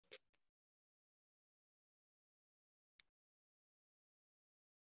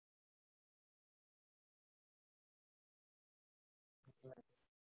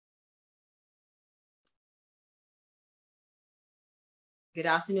Good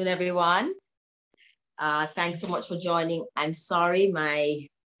afternoon, everyone. Thanks so much for joining. I'm sorry, my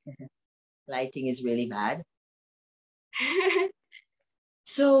lighting is really bad.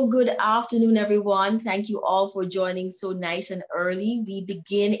 So good afternoon, everyone. Thank you all for joining so nice and early. We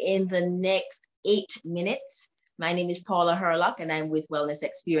begin in the next 8 minutes. My name is Paula Herlock, and I'm with Wellness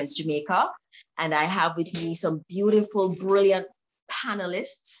Experience Jamaica. And I have with me some beautiful, brilliant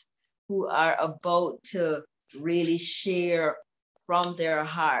panelists who are about to really share from their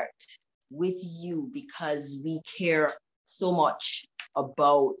heart with you because we care so much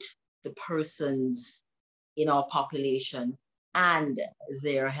about the persons in our population and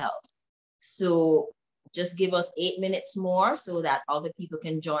their health. So just give us 8 minutes more so that other people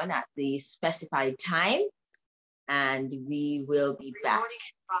can join at the specified time, and we will be back.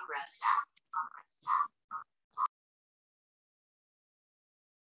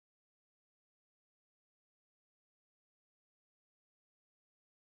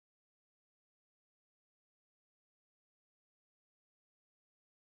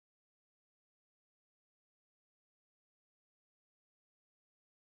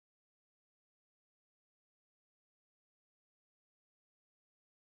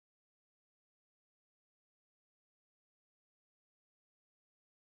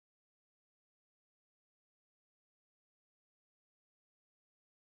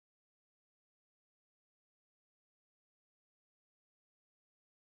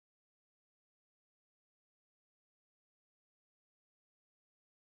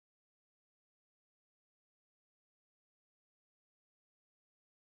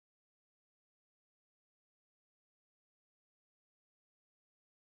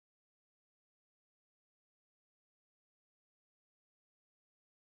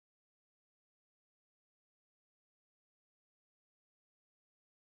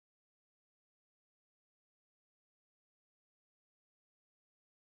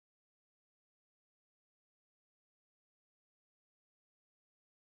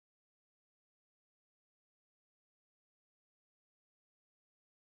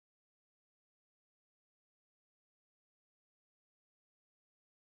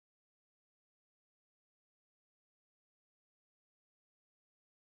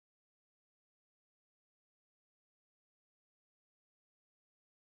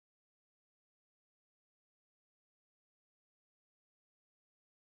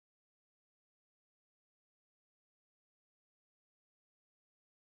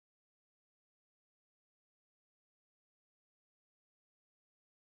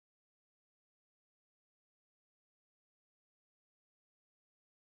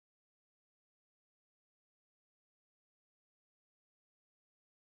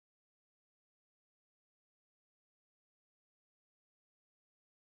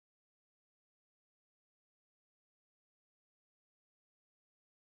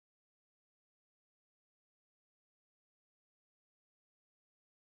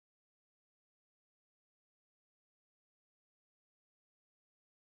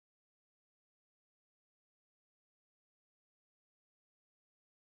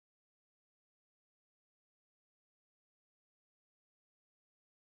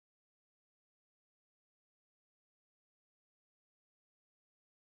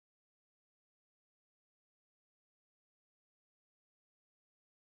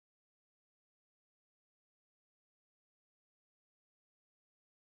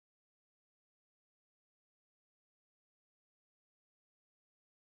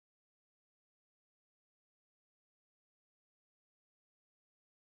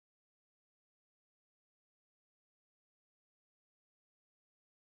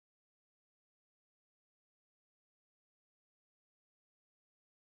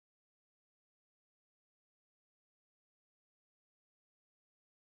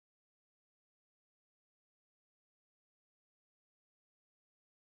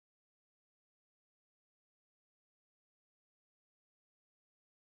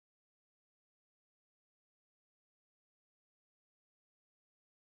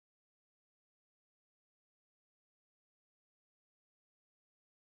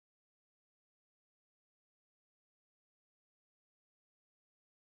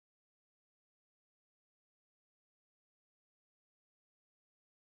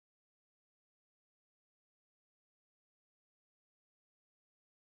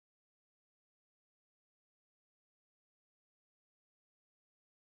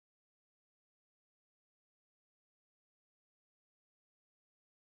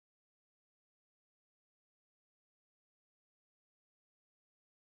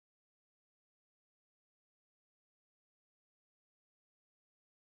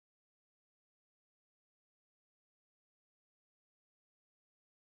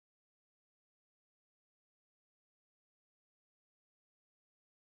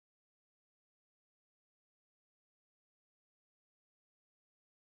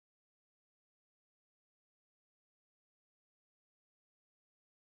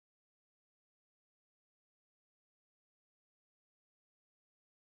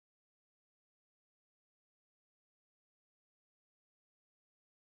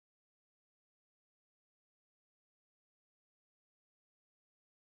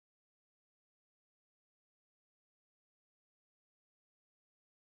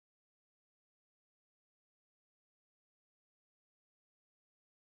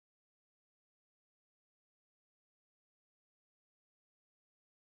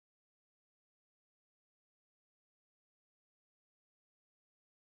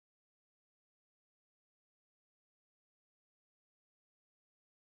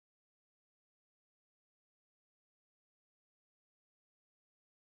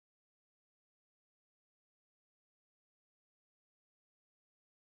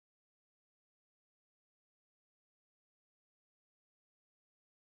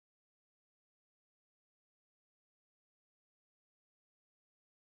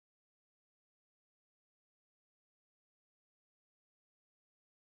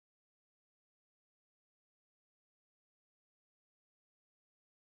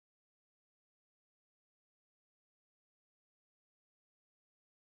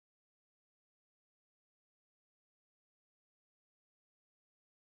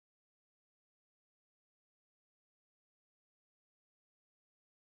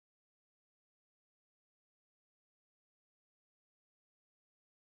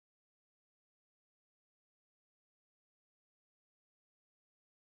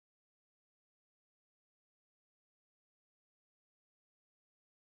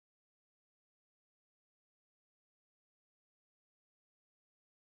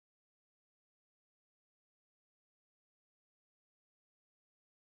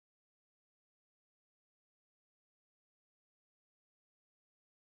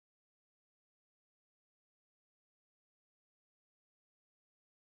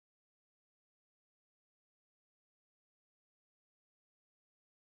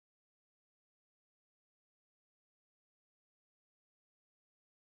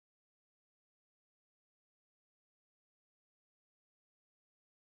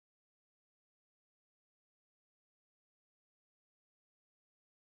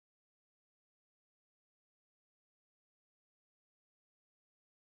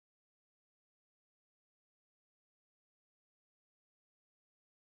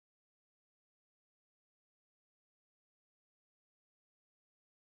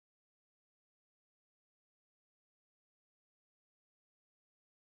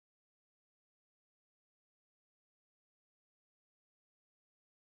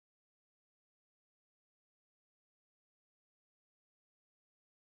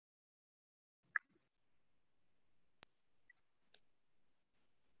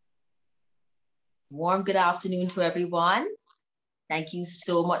 Warm good afternoon to everyone. Thank you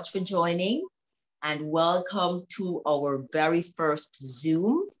so much for joining and welcome to our very first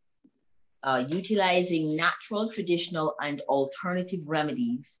Zoom, utilizing natural, traditional, and alternative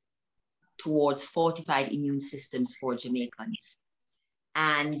remedies towards fortified immune systems for Jamaicans.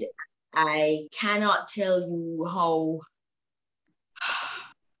 And I cannot tell you how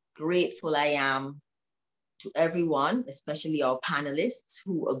grateful I am to everyone, especially our panelists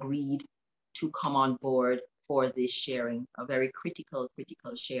who agreed to come on board for this sharing, a very critical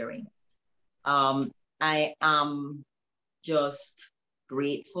sharing. I am just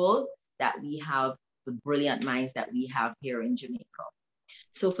grateful that we have the brilliant minds that we have here in Jamaica.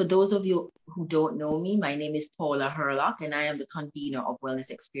 So for those of you who don't know me, my name is Paula Herlock, and I am the convener of Wellness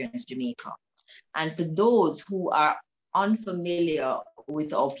Experience Jamaica. And for those who are unfamiliar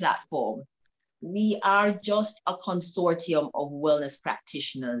with our platform, we are just a consortium of wellness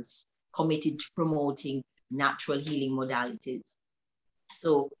practitioners committed to promoting natural healing modalities.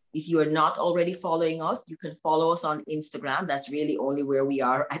 So if you are not already following us, you can follow us on Instagram. That's really only where we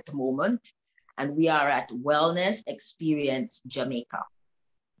are at the moment. And we are at Wellness Experience Jamaica.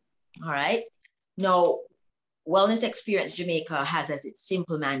 All right. Now, Wellness Experience Jamaica has as its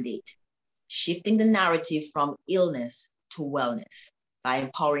simple mandate, shifting the narrative from illness to wellness by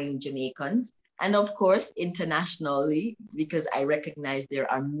empowering Jamaicans and, of course, internationally, because I recognize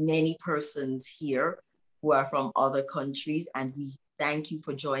there are many persons here who are from other countries, and we thank you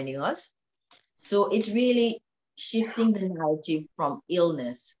for joining us. So it's really shifting the narrative from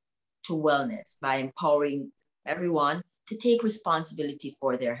illness to wellness by empowering everyone to take responsibility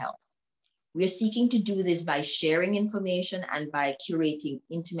for their health. We are seeking to do this by sharing information and by curating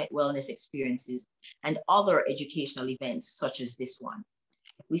intimate wellness experiences and other educational events such as this one.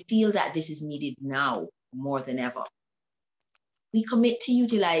 We feel that this is needed now more than ever. We commit to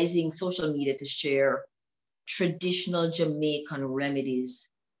utilizing social media to share traditional Jamaican remedies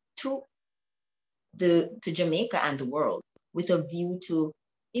to Jamaica and the world with a view to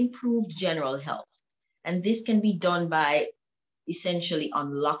improved general health. And this can be done by essentially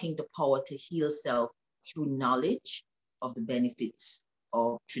unlocking the power to heal self through knowledge of the benefits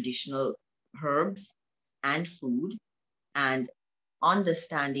of traditional herbs and food, and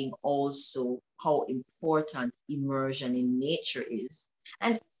understanding also how important immersion in nature is,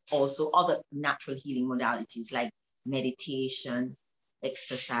 and also other natural healing modalities like meditation,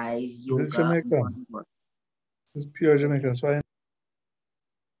 exercise, yoga. This is Jamaican. This is pure Jamaican. So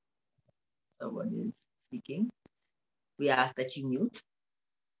someone is speaking. We ask that you mute.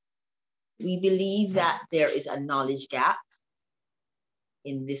 We believe that there is a knowledge gap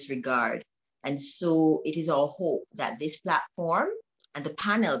in this regard. And so it is our hope that this platform and the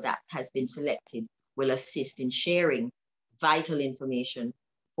panel that has been selected will assist in sharing vital information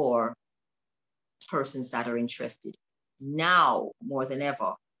for persons that are interested. Now, more than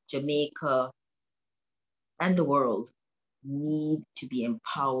ever, Jamaica and the world need to be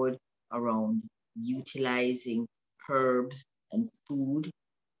empowered around utilizing herbs and food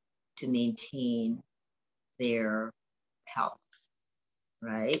to maintain their health,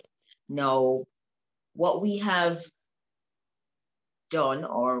 right? Now, what we have done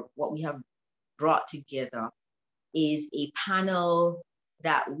or what we have brought together is a panel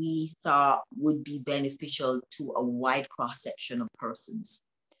that we thought would be beneficial to a wide cross-section of persons.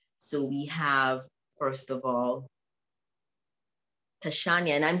 So we have, first of all,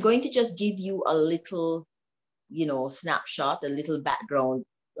 Tashanya, and I'm going to just give you a little, snapshot, a little background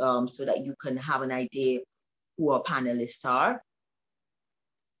so that you can have an idea who our panelists are.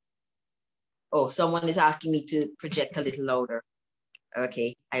 Oh, someone is asking me to project a little louder.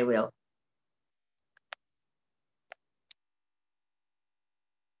 Okay, I will.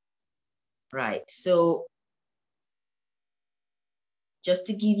 Right, so just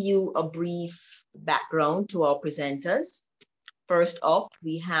to give you a brief background to our presenters. First up,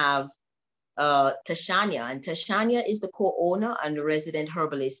 we have Tashanya, and Tashanya is the co-owner and resident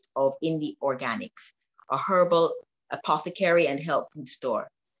herbalist of Indie Organics, a herbal apothecary and health food store.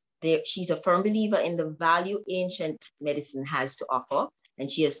 She's a firm believer in the value ancient medicine has to offer, and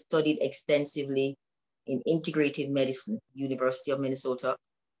she has studied extensively in integrative medicine, University of Minnesota,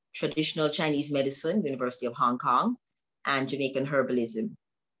 traditional Chinese medicine, University of Hong Kong, and Jamaican herbalism.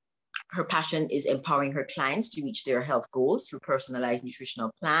 Her passion is empowering her clients to reach their health goals through personalized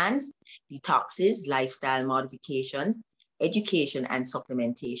nutritional plans, detoxes, lifestyle modifications, education, and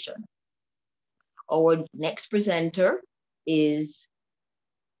supplementation. Our next presenter is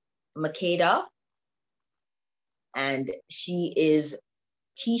Makeda, and she is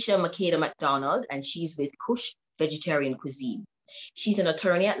Keisha Makeda McDonald, and she's with Kush Vegetarian Cuisine. She's an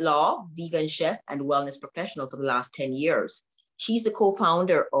attorney at law, vegan chef, and wellness professional for the last 10 years. She's the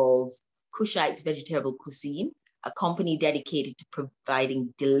co-founder of Kushite's Vegetable Cuisine, a company dedicated to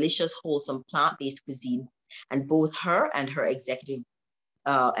providing delicious, wholesome, plant-based cuisine. And both her and her executive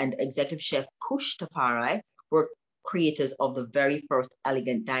chef Kush Tafari were creators of the very first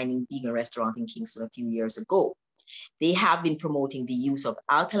elegant dining vegan restaurant in Kingston a few years ago. They have been promoting the use of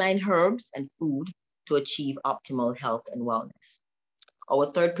alkaline herbs and food to achieve optimal health and wellness. Our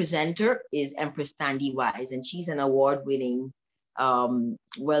third presenter is Empress Thandi Wise, and she's an award-winning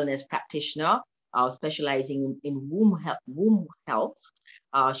wellness practitioner specializing in womb health.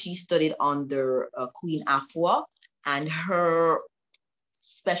 She studied under Queen Afua, and her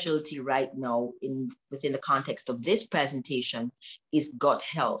specialty right now within the context of this presentation is gut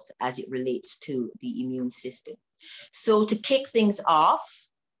health as it relates to the immune system. So to kick things off,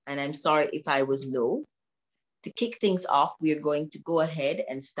 and I'm sorry if I was low, to kick things off, we are going to go ahead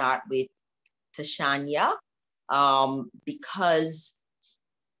and start with Tashanya, because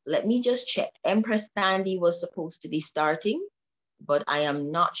let me just check. Empress Thandi was supposed to be starting, but I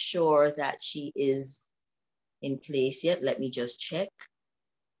am not sure that she is in place yet. Let me just check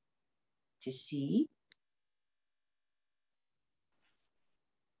to see.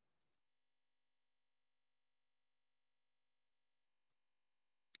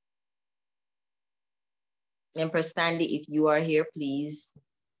 Empress Thandi, if you are here, please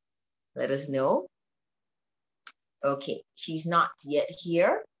let us know. Okay, she's not yet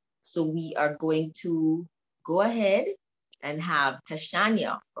here. So we are going to go ahead and have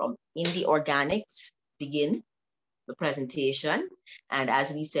Tashanya from Indie Organics begin the presentation. And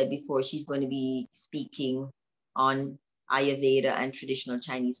as we said before, she's going to be speaking on Ayurveda and traditional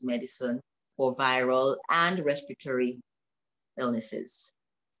Chinese medicine for viral and respiratory illnesses.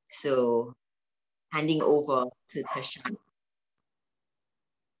 So handing over to Tashanya.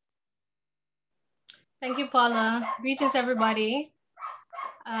 Thank you, Paula. Greetings, everybody.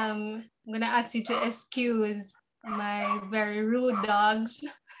 I'm going to ask you to excuse my very rude dogs.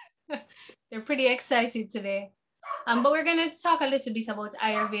 They're pretty excited today. But we're going to talk a little bit about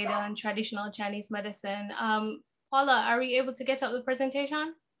Ayurveda and traditional Chinese medicine. Paula, are we able to get up the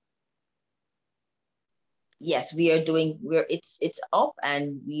presentation? Yes, we are doing, it's up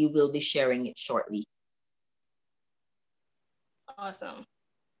and we will be sharing it shortly. Awesome.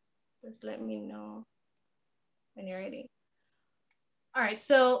 Just let me know when you're ready. All right,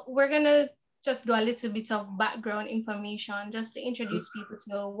 so we're gonna just do a little bit of background information just to introduce people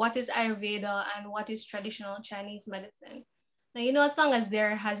to what is Ayurveda and what is traditional Chinese medicine. Now, as long as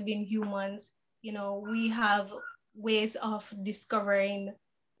there has been humans, we have ways of discovering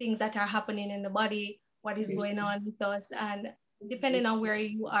things that are happening in the body, what is going on with us, and depending on where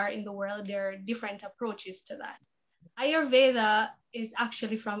you are in the world, there are different approaches to that. Ayurveda is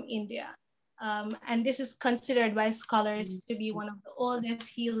actually from India. And this is considered by scholars to be one of the oldest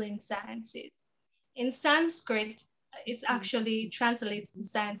healing sciences. In Sanskrit, it actually translates to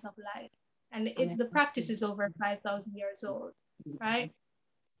science of life, and the practice is over 5,000 years old, right?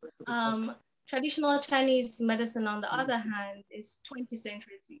 Traditional Chinese medicine, on the other hand, is 20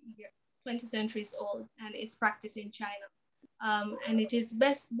 centuries old, and is practiced in China. And it is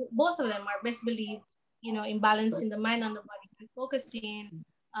both of them are best believed, in balancing the mind and the body and focusing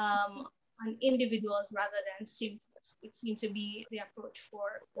on individuals rather than symptoms, which seem to be the approach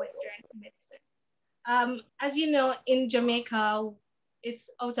for Western medicine. As you know, in Jamaica, it's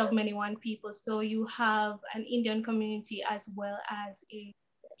out of many one people. So you have an Indian community as well as a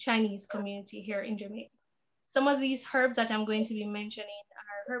Chinese community here in Jamaica. Some of these herbs that I'm going to be mentioning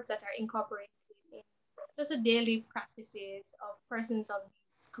are herbs that are incorporated in just the daily practices of persons of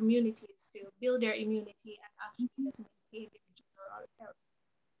these communities to build their immunity and actually just maintain their general health.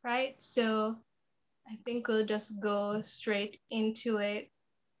 Right, so I think we'll just go straight into it.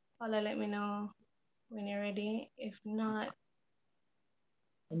 Paula, let me know when you're ready. If not,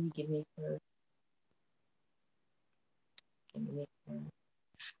 can you give me her?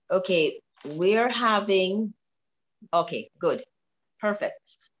 Okay, we're having, okay, good,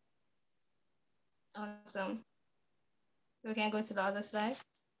 perfect. Awesome. So we can go to the other slide.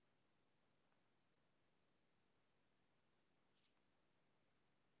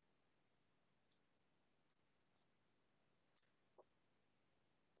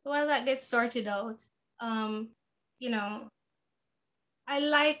 So while that gets sorted out, I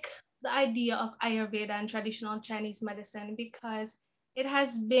like the idea of Ayurveda and traditional Chinese medicine because it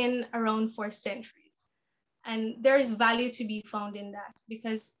has been around for centuries. And there is value to be found in that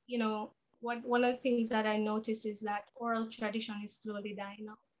because, one of the things that I notice is that oral tradition is slowly dying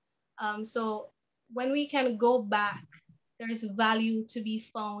out. So when we can go back there is value to be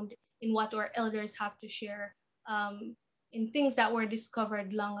found in what our elders have to share, in things that were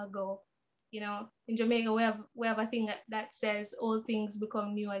discovered long ago. You know, in Jamaica, we have a thing that says old things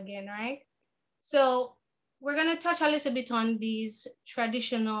become new again, right? So we're going to touch a little bit on these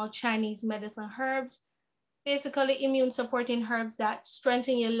traditional Chinese medicine herbs, basically immune supporting herbs that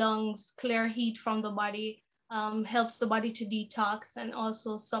strengthen your lungs, clear heat from the body, helps the body to detox, and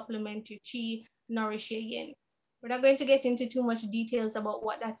also supplement your chi, nourish your yin. We're not going to get into too much details about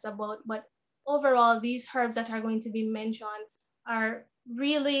what that's about, but overall, these herbs that are going to be mentioned are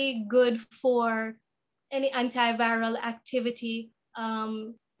really good for any antiviral activity,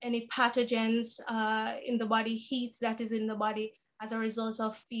 any pathogens in the body, heat that is in the body as a result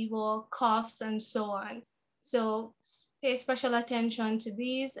of fever, coughs, and so on. So pay special attention to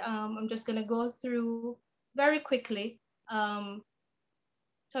these. I'm just going to go through very quickly,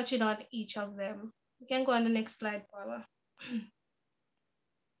 touching on each of them. You can go on the next slide, Paula.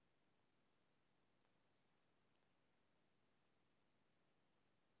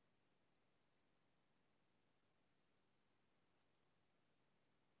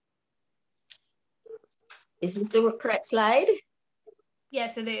 Is this the correct slide?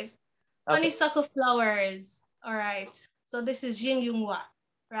 Yes, it is. Okay. Honeysuckle flowers. All right. So this is Jingyunghwa,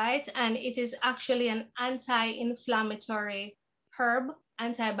 right? And it is actually an anti-inflammatory herb,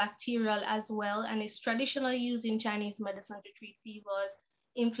 antibacterial as well, and it's traditionally used in Chinese medicine to treat fevers,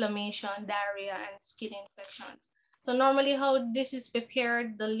 inflammation, diarrhea, and skin infections. So normally how this is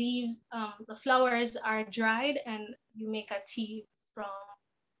prepared, the leaves, the flowers are dried and you make a tea from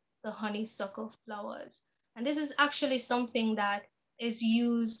the honeysuckle flowers. And this is actually something that is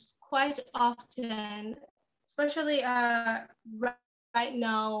used quite often, especially right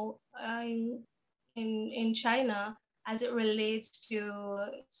now in China, as it relates to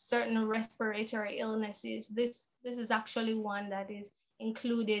certain respiratory illnesses. This is actually one that is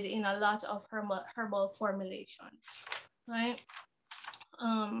included in a lot of herbal formulations, right?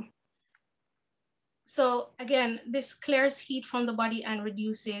 So again, this clears heat from the body and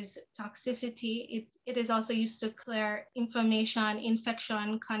reduces toxicity. It is also used to clear inflammation,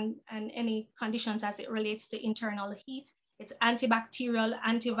 infection, and any conditions as it relates to internal heat. It's antibacterial,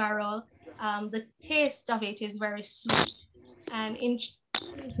 antiviral. The taste of it is very sweet. And in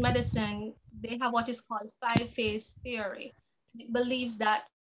Chinese medicine, they have what is called five-phase theory. It believes that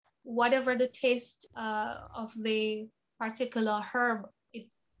whatever the taste of the particular herb, it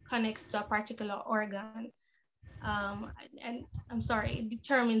connects to a particular organ. And I'm sorry, it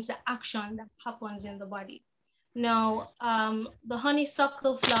determines the action that happens in the body. Now, the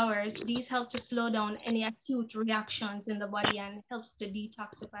honeysuckle flowers, these help to slow down any acute reactions in the body and helps to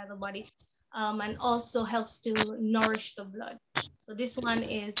detoxify the body, and also helps to nourish the blood. So this one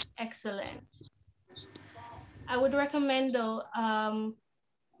is excellent. I would recommend though,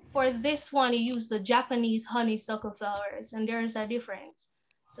 for this one, you use the Japanese honeysuckle flowers, and there's a difference.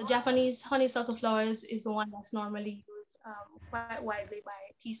 The Japanese honeysuckle flowers is the one that's normally used quite widely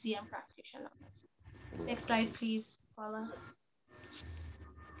by TCM practitioners. Next slide, please, Paula.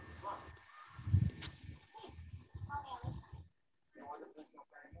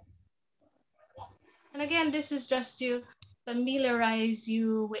 And again, this is just to familiarize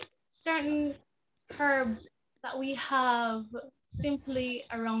you with certain herbs that we have simply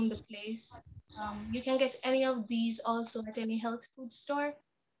around the place. You can get any of these also at any health food store.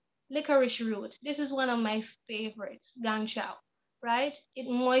 Licorice root. This is one of my favorites, ganchao, right? It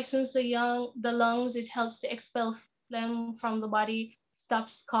moistens the lungs. It helps to expel phlegm from the body,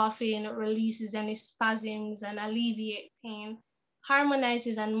 stops coughing, releases any spasms, and alleviate pain,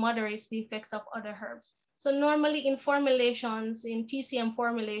 harmonizes and moderates the effects of other herbs. So normally in formulations, in TCM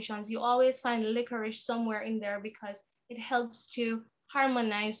formulations, you always find licorice somewhere in there because it helps to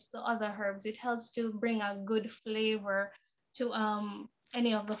harmonize the other herbs. It helps to bring a good flavor to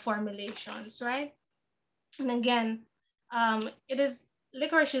any of the formulations, right? And again,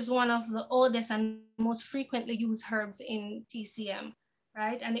 licorice is one of the oldest and most frequently used herbs in TCM,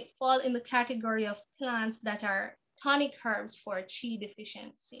 right? And it falls in the category of plants that are tonic herbs for chi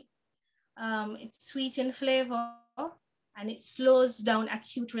deficiency. It's sweet in flavor and it slows down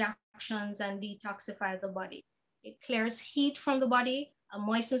acute reactions and detoxifies the body. It clears heat from the body,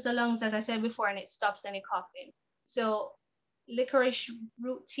 moistens the lungs, as I said before, and it stops any coughing. So licorice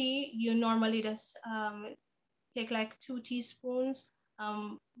root tea, you normally just take like 2 teaspoons,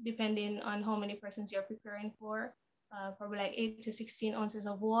 depending on how many persons you're preparing for, probably like 8 to 16 ounces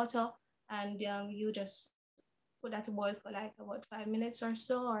of water. And you just put that to boil for like about 5 minutes or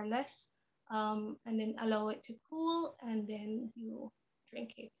so or less, and then allow it to cool, and then you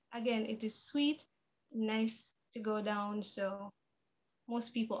drink it. Again, it is sweet, nice to go down. So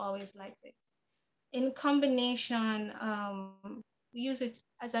most people always like this. In combination, we use it,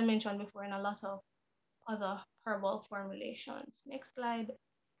 as I mentioned before, in a lot of other herbal formulations. Next slide,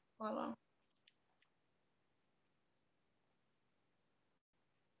 Paula.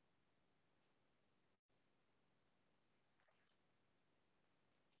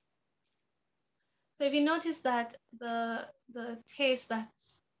 So if you notice that the taste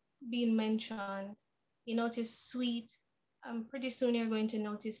that's being mentioned, you notice sweet. Pretty soon you're going to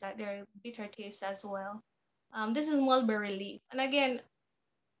notice that there are bitter tastes as well. This is mulberry leaf, and again,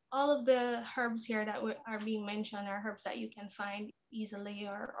 all of the herbs here that are being mentioned are herbs that you can find easily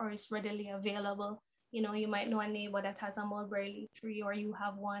or is readily available. You know, you might know a neighbor that has a mulberry leaf tree, or you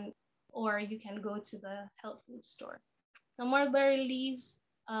have one, or you can go to the health food store. Now, mulberry leaves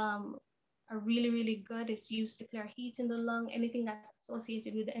are really, really good. It's used to clear heat in the lung, anything that's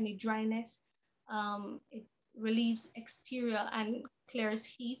associated with any dryness. It relieves exterior and clears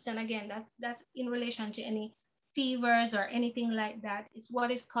heat. And again, that's in relation to any fevers or anything like that. It's what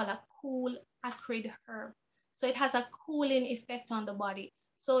is called a cool, acrid herb. So it has a cooling effect on the body.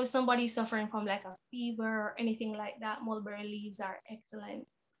 So if somebody is suffering from like a fever or anything like that, mulberry leaves are excellent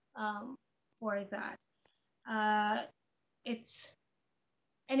for that. It's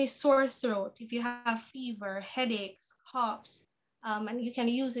any sore throat, if you have fever, headaches, coughs, and you can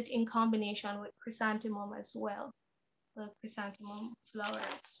use it in combination with chrysanthemum as well, the chrysanthemum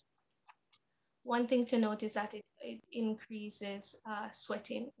flowers. One thing to note is that it increases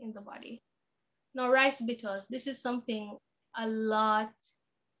sweating in the body. Now, rice bitters, this is something a lot,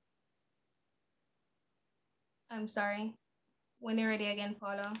 I'm sorry, when you're ready again,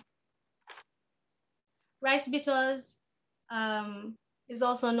 Paula. Rice bitters is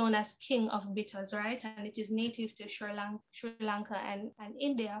also known as king of bitters, right? And it is native to Sri Lanka and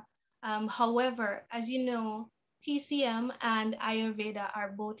India. However, as you know, TCM and Ayurveda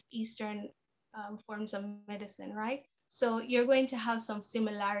are both Eastern forms of medicine, right? So you're going to have some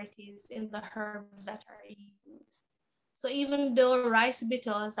similarities in the herbs that are used. So even though rice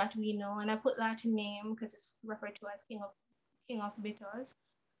bitters that we know, and I put that name because it's referred to as king of bitters,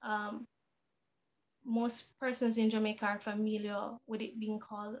 most persons in Jamaica are familiar with it being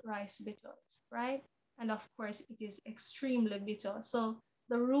called rice bitters, right? And of course, it is extremely bitter. So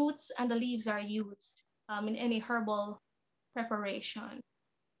the roots and the leaves are used in any herbal preparation.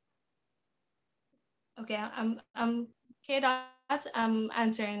 Okay, I'm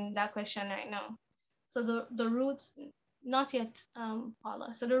answering that question right now. So the roots, not yet,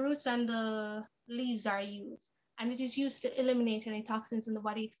 Paula. So the roots and the leaves are used, and it is used to eliminate any toxins in the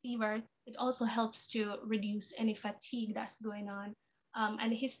body, fever. It also helps to reduce any fatigue that's going on.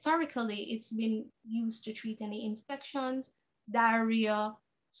 And historically, it's been used to treat any infections, diarrhea,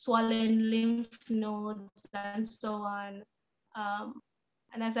 swollen lymph nodes, and so on.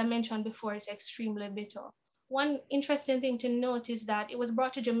 And as I mentioned before, it's extremely bitter. One interesting thing to note is that it was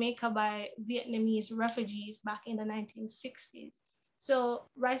brought to Jamaica by Vietnamese refugees back in the 1960s. So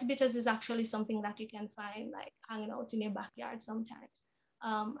rice bitters is actually something that you can find like hanging out in your backyard sometimes.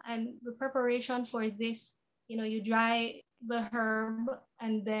 And the preparation for this, you know, you dry the herb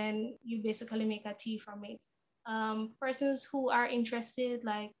and then you basically make a tea from it. Persons who are interested,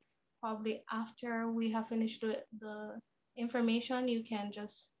 like probably after we have finished the information, you can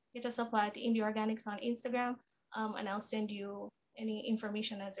just hit us up at Indie Organics on Instagram, and I'll send you any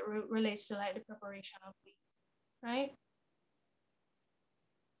information as it relates to like the preparation of these, right?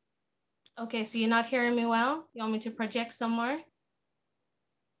 Okay, so you're not hearing me well? You want me to project some more?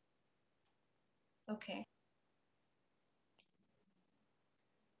 Okay.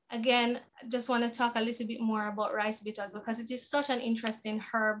 Again, I just want to talk a little bit more about rice bitters because it is such an interesting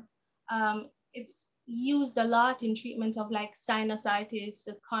herb. It's used a lot in treatment of like sinusitis,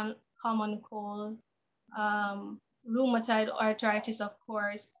 common cold, rheumatoid arthritis, of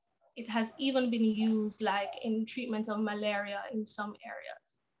course. It has even been used like in treatment of malaria in some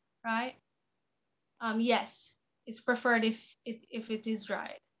areas, right? Yes, it's preferred if it is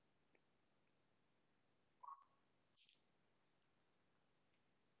dried.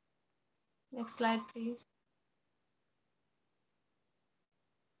 Next slide, please.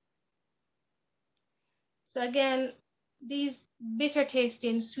 So again, these bitter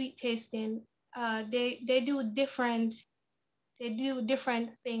tasting, sweet tasting, they do different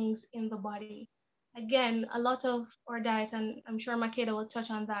things in the body. Again, a lot of our diet, and I'm sure Makeda will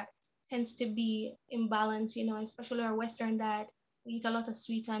touch on that, tends to be imbalanced, you know, especially our Western diet. We eat a lot of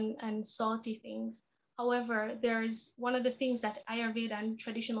sweet and salty things. However, there's one of the things that Ayurveda and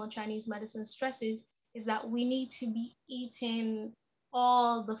traditional Chinese medicine stresses is that we need to be eating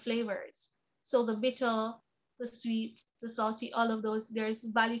all the flavors. So the bitter, the sweet, the salty, all of those, there's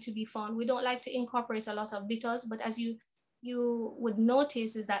value to be found. We don't like to incorporate a lot of bitters, but as you would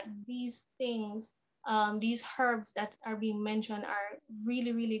notice is that these things, these herbs that are being mentioned are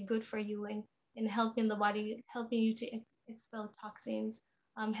really, really good for you in helping the body, helping you to expel toxins,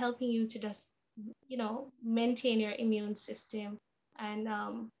 helping you to just, maintain your immune system and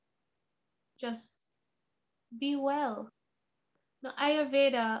just be well. Now,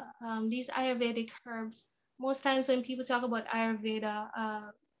 Ayurveda, these Ayurvedic herbs, most times when people talk about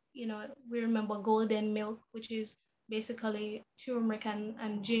Ayurveda, we remember golden milk, which is basically turmeric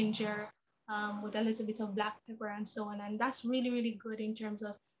and ginger with a little bit of black pepper and so on. And that's really, really good in terms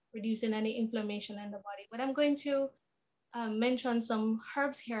of reducing any inflammation in the body. But I'm going to mention some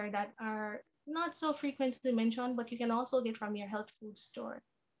herbs here that are not so frequently mentioned, but you can also get from your health food store.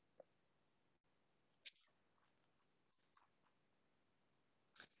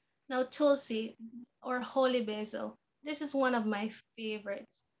 Now, Tulsi or holy basil, this is one of my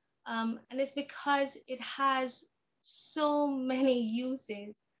favorites. And it's because it has so many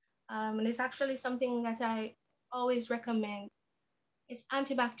uses. And it's actually something that I always recommend. It's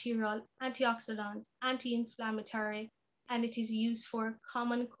antibacterial, antioxidant, anti-inflammatory, and it is used for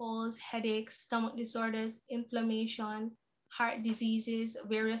common colds, headaches, stomach disorders, inflammation, heart diseases,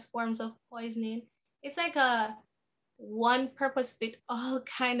 various forms of poisoning. It's like a one purpose fit all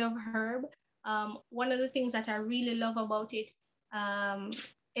kind of herb. One of the things that I really love about it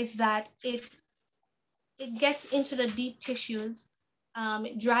is that it gets into the deep tissues.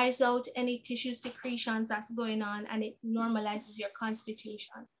 It dries out any tissue secretions that's going on, and it normalizes your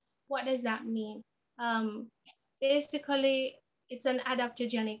constitution. What does that mean? Basically, it's an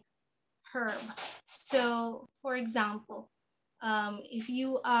adaptogenic herb. So, for example, if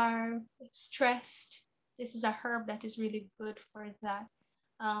you are stressed, this is a herb that is really good for that.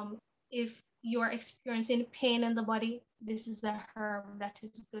 If you're experiencing pain in the body, this is the herb that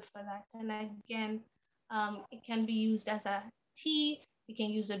is good for that. And again, it can be used as a tea. You can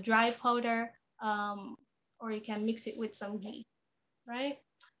use a dry powder, or you can mix it with some ghee, right?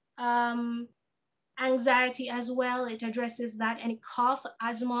 Anxiety as well, it addresses that. Any cough,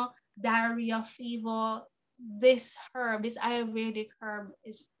 asthma, diarrhea, fever, this herb, this Ayurvedic herb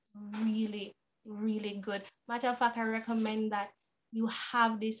is really, really good. Matter of fact, I recommend that you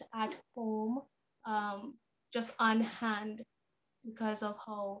have this at home, just on hand, because of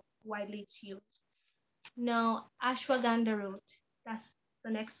how widely it's used. Now, ashwagandha root, that's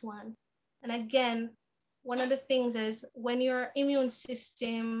the next one. And again, one of the things is when your immune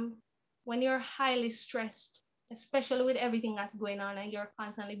system, when you're highly stressed, especially with everything that's going on and you're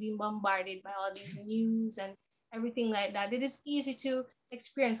constantly being bombarded by all these news and everything like that, it is easy to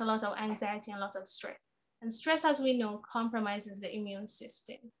experience a lot of anxiety and a lot of stress. And stress, as we know, compromises the immune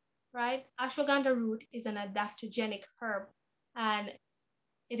system, right? Ashwagandha root is an adaptogenic herb, and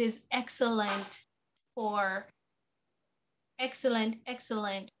it is excellent for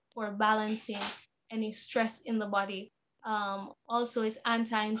balancing any stress in the body. Also, it's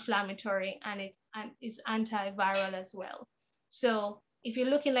anti-inflammatory, and it is antiviral as well. So if you're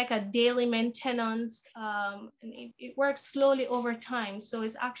looking like a daily maintenance, and it works slowly over time. So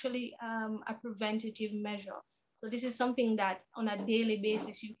it's actually a preventative measure. So this is something that on a daily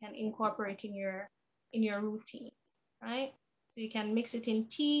basis you can incorporate in your routine, right? So you can mix it in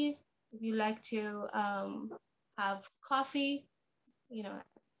teas. If you like to have coffee,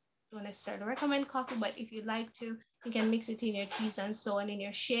 don't necessarily recommend coffee, but if you like to, you can mix it in your teas and so on, in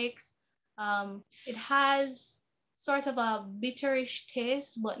your shakes. It has sort of a bitterish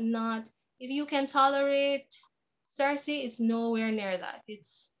taste, but not, if you can tolerate Cersei, it's nowhere near that.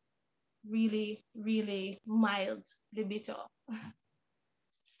 It's really, really mildly bitter.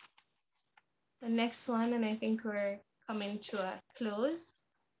 The next one, and I think we're coming to a close.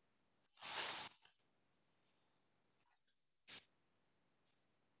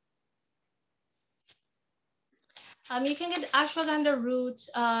 You can get ashwagandha root,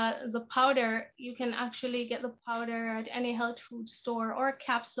 the powder. You can actually get the powder at any health food store or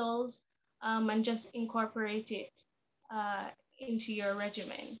capsules, and just incorporate it into your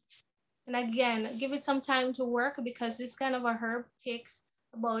regimen. And again, give it some time to work, because this kind of a herb takes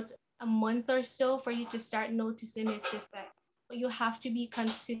about a month or so for you to start noticing its effect. But you have to be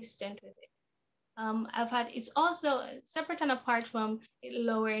consistent with it. It's also separate and apart from it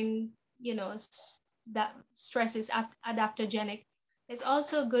lowering, that stress is adaptogenic. It's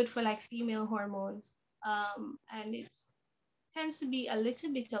also good for like female hormones, and it tends to be a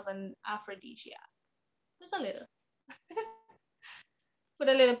little bit of an aphrodisiac, just a little. Put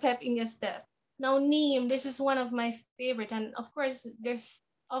a little pep in your step. Now, neem, this is one of my favorite, and of course, there's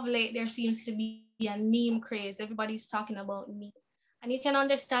of late there seems to be a neem craze. Everybody's talking about neem, and you can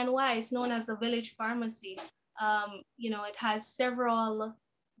understand why. It's known as the village pharmacy. It has several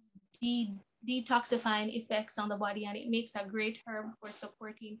detoxifying effects on the body, and it makes a great herb for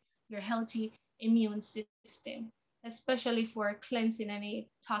supporting your healthy immune system, especially for cleansing any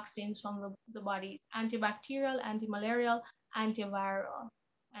toxins from the body. Antibacterial, antimalarial, antiviral.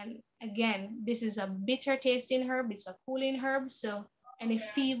 And again, this is a bitter tasting herb, it's a cooling herb. So any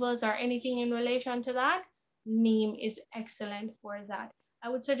fevers or anything in relation to that, neem is excellent for that. I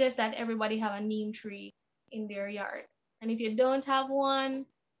would suggest that everybody have a neem tree in their yard. And if you don't have one,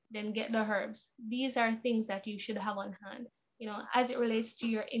 then get the herbs. These are things that you should have on hand, as it relates to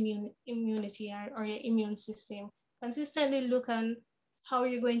your immunity or your immune system. Consistently look on how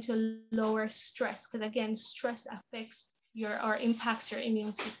you're going to lower stress, because again, stress affects or impacts your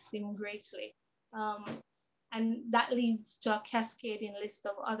immune system greatly. And that leads to a cascading list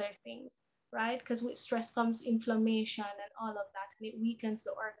of other things, right? Because with stress comes inflammation and all of that, and it weakens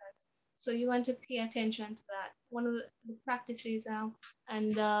the organs. So you want to pay attention to that. One of the practices,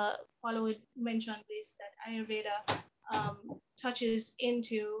 and Paula would mention this, that Ayurveda touches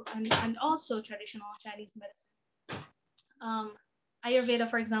into, and also traditional Chinese medicine. Ayurveda,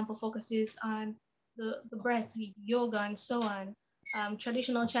 for example, focuses on the breath, yoga, and so on.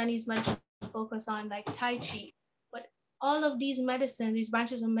 Traditional Chinese medicine focus on like Tai Chi. But all of these medicine, these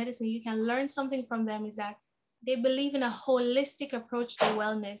branches of medicine, you can learn something from them, is that they believe in a holistic approach to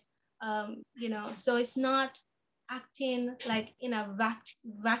wellness. So it's not acting like in a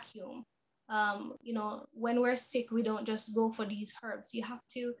vacuum. When we're sick, we don't just go for these herbs. You have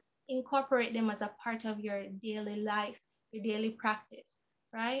to incorporate them as a part of your daily life, your daily practice,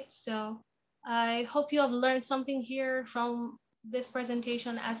 right? So I hope you have learned something here from this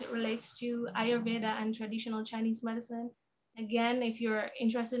presentation as it relates to Ayurveda and traditional Chinese medicine. Again, if you're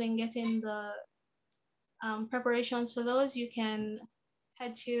interested in getting the preparations for those, you can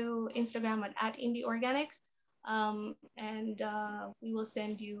head to Instagram at Indie Organics, and we will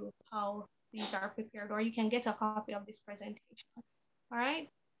send you how these are prepared, or you can get a copy of this presentation. All right,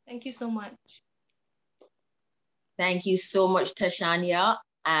 thank you so much. Thank you so much, Tashanya.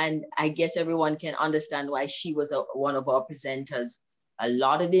 And I guess everyone can understand why she was one of our presenters. A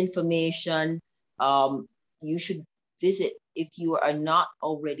lot of information. You should visit, if you are not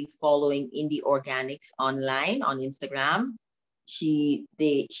already following Indie Organics online on Instagram. She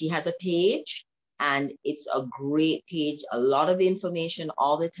has a page, and it's a great page. A lot of information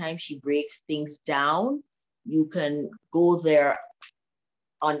all the time. She breaks things down. You can go there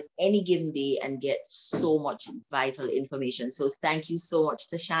on any given day and get so much vital information. So thank you so much,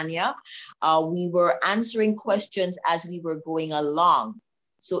 Tashanya. We were answering questions as we were going along.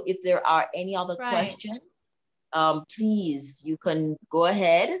 So if there are any other questions, please, you can go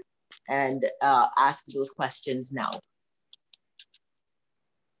ahead and ask those questions now.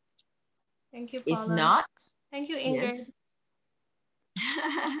 Thank you, Paula. If not, thank you, Ingrid.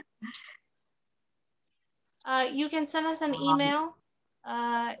 Yes. You can send us an email.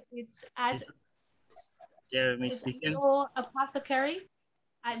 It's at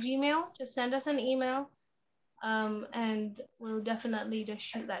apothecary@gmail. Just send us an email, and we'll definitely just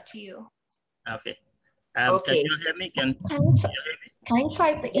shoot that to you. Okay. Okay. Can you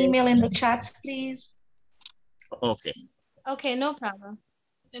type the email in the chat, please? Okay. Okay, no problem.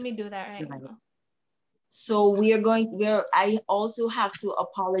 Let me do that right now. So I also have to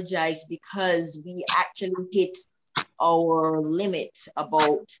apologize because we actually hit our limit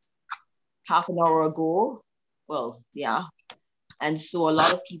about half an hour ago. Well, yeah. And so a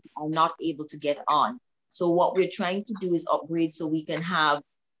lot of people are not able to get on. So what we're trying to do is upgrade so we can have,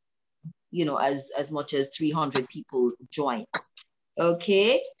 as much as 300 people join.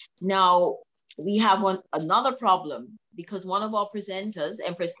 Okay. Now we have another problem, because one of our presenters,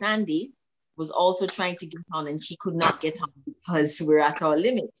 Empress Thandi, was also trying to get on, and she could not get on because we're at our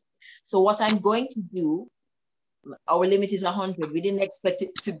limit. So what I'm going to do, our limit is 100. We didn't expect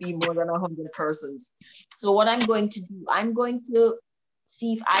it to be more than 100 persons. So what I'm going to do, I'm going to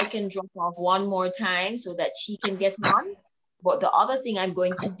see if I can drop off one more time so that she can get on. But the other thing I'm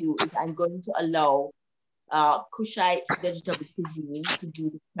going to do is I'm going to allow Kushite's vegetable cuisine to do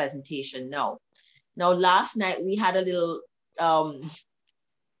the presentation now. Now, last night we had a little,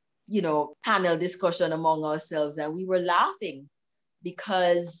 panel discussion among ourselves, and we were laughing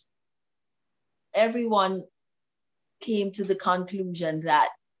because everyone came to the conclusion that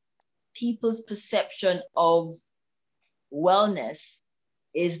people's perception of wellness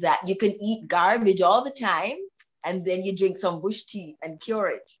is that you can eat garbage all the time and then you drink some bush tea and cure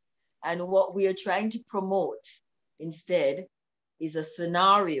it. And what we are trying to promote instead is a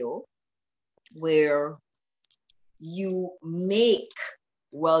scenario where you make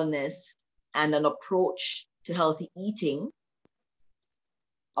wellness and an approach to healthy eating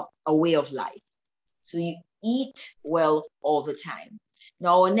a way of life. So you eat well all the time.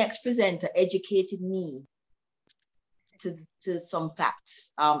 Now, our next presenter educated me to some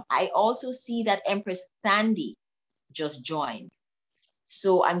facts. I also see that Empress Thandi just joined.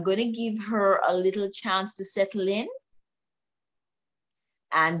 So I'm going to give her a little chance to settle in,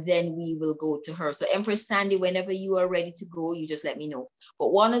 and then we will go to her. So Empress Thandi, whenever you are ready to go, you just let me know.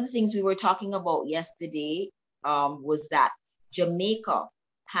 But one of the things we were talking about yesterday was that Jamaica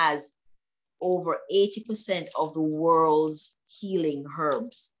has over 80% of the world's healing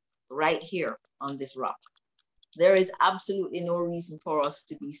herbs right here on this rock. There is absolutely no reason for us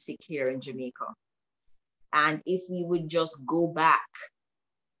to be sick here in Jamaica. And if we would just go back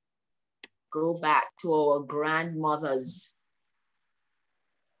to our grandmothers'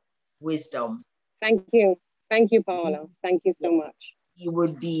 wisdom. Thank you, Paula. Thank you so much. You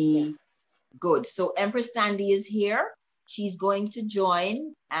would be good. So Empress Thandi is here. She's going to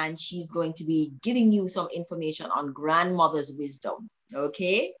join, and she's going to be giving you some information on grandmother's wisdom.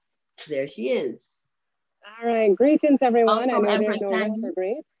 Okay, there she is. All right, greetings everyone. Welcome, I know Empress there's no Thandi. for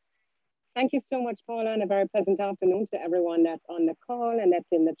great. Thank you so much, Paula, and a very pleasant afternoon to everyone that's on the call and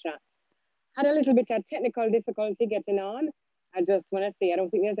that's in the chat. Had a little bit of technical difficulty getting on. I just want to say I don't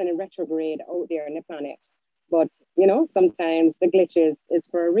think there's any retrograde out there in the planet, but you know, sometimes the glitches is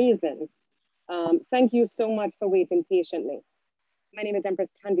for a reason. Thank you so much for waiting patiently. My name is Empress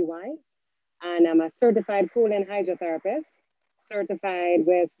Thandi Wise, and I'm a certified colon hydrotherapist, certified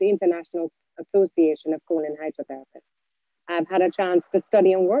with the International Association of Colon Hydrotherapists. I've had a chance to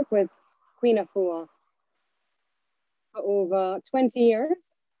study and work with Queen Afua for over 20 years.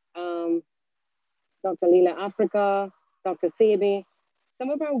 Dr. Leela Africa, Dr. Sebi,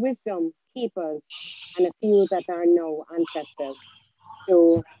 some of our wisdom keepers, and a few that are now ancestors.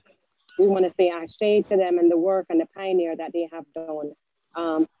 So we want to say ashe to them and the work and the pioneer that they have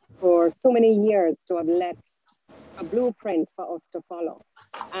done for so many years to have left a blueprint for us to follow.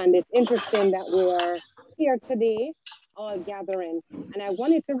 And it's interesting that we are here today, all gathering. And I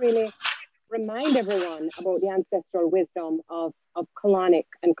wanted to really remind everyone about the ancestral wisdom of colonic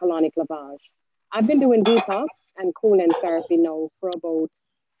and colonic lavage. I've been doing detox and colon therapy now for about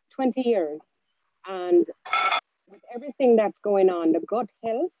 20 years. And with everything that's going on, the gut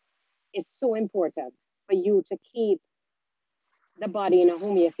health is so important for you to keep the body in a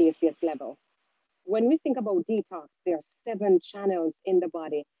homeostasis level. When we think about detox, there are 7 channels in the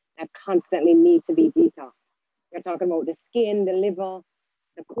body that constantly need to be detoxed. We're talking about the skin, the liver,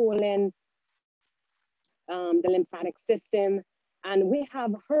 the colon, the lymphatic system. And we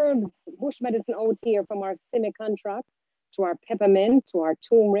have herbs, bush medicine out here, from our semi-contract to our peppermint, to our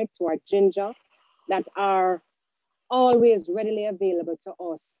turmeric, to our ginger, that are always readily available to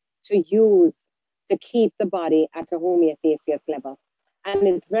us to use to keep the body at a homeostasis level. And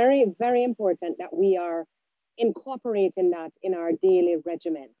it's very, very important that we are incorporating that in our daily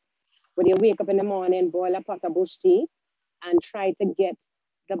regimen. When you wake up in the morning, boil a pot of bush tea and try to get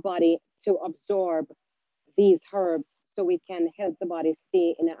the body to absorb these herbs so we can help the body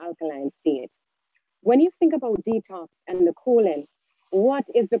stay in an alkaline state. When you think about detox and the colon, what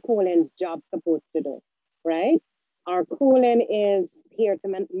is the colon's job supposed to do, right? Our colon is here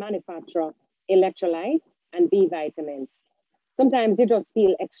to manufacture electrolytes and B vitamins. Sometimes you just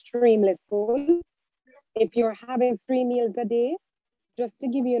feel extremely full. If you're having 3 meals a day, just to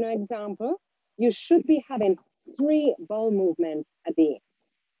give you an example, you should be having 3 bowel movements a day.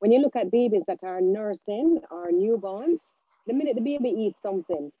 When you look at babies that are nursing or newborns, the minute the baby eats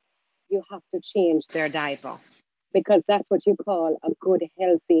something, you have to change their diaper, because that's what you call a good,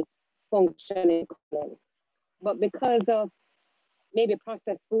 healthy, functioning colon. But because of maybe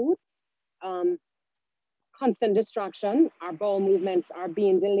processed foods, constant distraction, our bowel movements are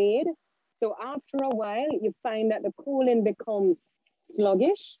being delayed. So after a while, you find that the colon becomes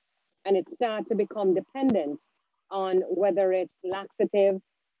sluggish and it starts to become dependent on whether it's laxative,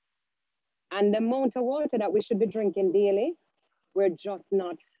 and the amount of water that we should be drinking daily, we're just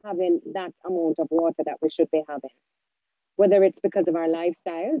not having that amount of water that we should be having. Whether it's because of our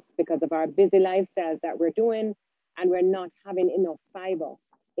lifestyles, because of our busy lifestyles that we're doing, and we're not having enough fiber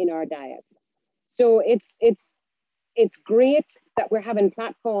in our diet. So it's great that we're having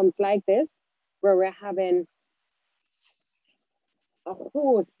platforms like this, where we're having a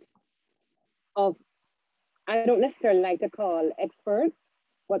host of, I don't necessarily like to call experts,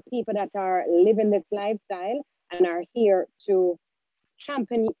 but people that are living this lifestyle and are here to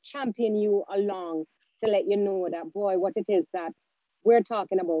champion you along, to let you know that, boy, what it is that we're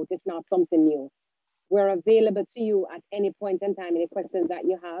talking about is not something new. We're available to you at any point in time. Any questions that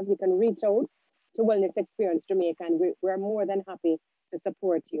you have, you can reach out to Wellness Experience Jamaica, and we're more than happy to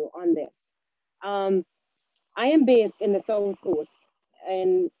support you on this. I am based in the South Coast,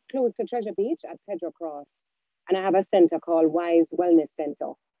 and close to Treasure Beach at Pedro Cross, and I have a center called Wise Wellness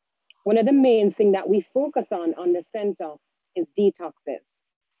Center. One of the main things that we focus on the center is detoxes.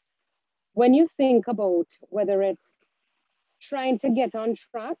 When you think about whether it's trying to get on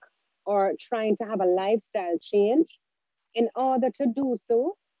track or trying to have a lifestyle change, in order to do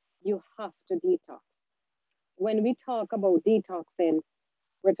so, you have to detox. When we talk about detoxing,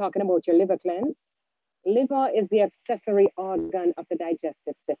 we're talking about your liver cleanse. Liver is the accessory organ of the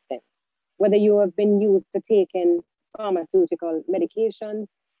digestive system. Whether you have been used to taking pharmaceutical medications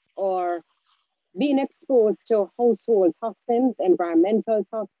or being exposed to household toxins, environmental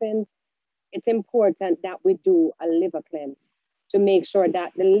toxins, it's important that we do a liver cleanse to make sure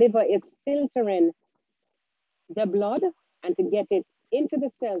that the liver is filtering the blood and to get it into the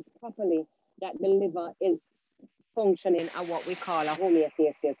cells properly, that the liver is functioning at what we call a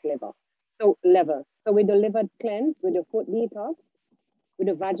homeostasis level. So we do liver cleanse, we do foot detox, we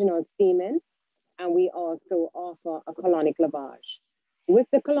do vaginal steaming, and we also offer a colonic lavage. With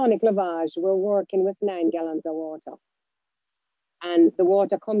the colonic lavage, we're working with 9 gallons of water. And the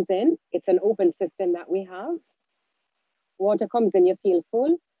water comes in, it's an open system that we have. Water comes in, you feel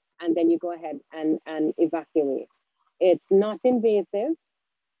full, and then you go ahead and evacuate. It's not invasive.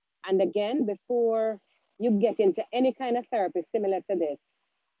 And again, before you get into any kind of therapy similar to this,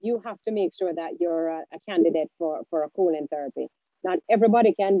 you have to make sure that you're a candidate for a cooling therapy. Not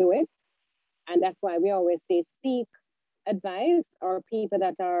everybody can do it. And that's why we always say seek advice or people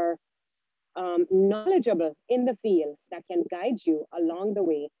that are knowledgeable in the field that can guide you along the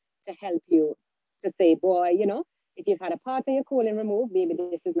way to help you to say, boy, you know, if you've had a part of your colon removed, maybe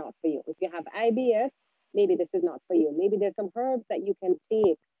this is not for you. If you have IBS, maybe this is not for you. Maybe there's some herbs that you can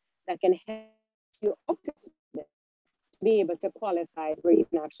take that can help you up to be able to qualify where you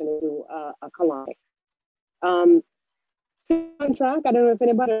can actually do a colonic. Semi-contract, I don't know if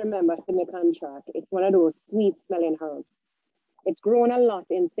anybody remembers semi-contract. It's one of those sweet smelling herbs. It's grown a lot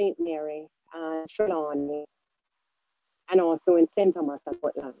in St. Mary and Trelawney, and also in St. Thomas and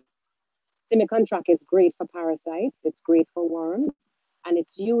Portland. Semi-contract is great for parasites, it's great for worms, and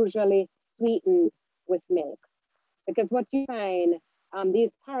it's usually sweetened with milk. Because what you find,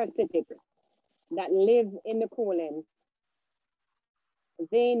 these parasitic that live in the colon,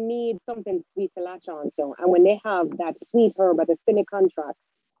 they need something sweet to latch on to. And when they have that sweet herb at the semi-contract,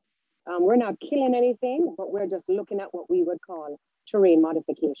 we're not killing anything, but we're just looking at what we would call terrain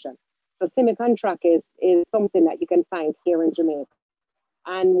modification. So semi-contract is something that you can find here in Jamaica.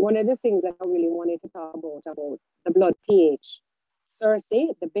 And one of the things that I really wanted to talk about the blood pH.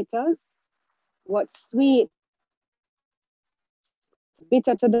 Cersei, the bitters, what's sweet, it's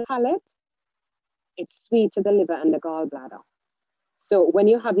bitter to the palate, it's sweet to the liver and the gallbladder. So when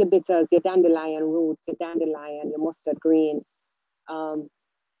you have your bitters, your dandelion roots, your dandelion, your mustard greens,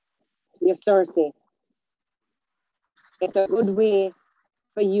 your Cersei, it's a good way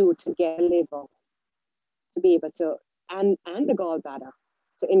for you to get a liver to be able to, and the gallbladder,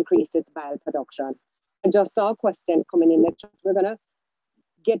 to increase its bile production. I just saw a question coming in the chat. We're gonna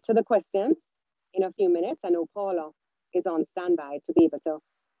get to the questions in a few minutes. I know Paula is on standby to be able to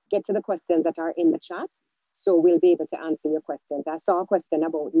get to the questions that are in the chat. So we'll be able to answer your questions. I saw a question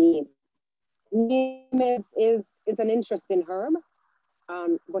about neem. Neem is an interesting herb.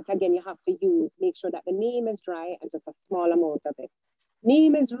 But again, you have to make sure that the neem is dry and just a small amount of it.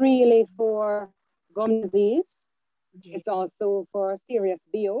 Neem is really for gum disease. It's also for serious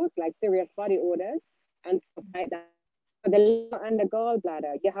BOs, like serious body odors and stuff like that. For the liver and the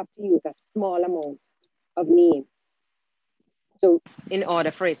gallbladder, you have to use a small amount of neem in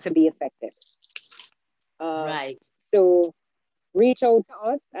order for it to be effective. Right. So reach out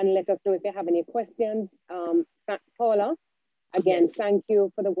to us and let us know if you have any questions. Paula, again, yes. Thank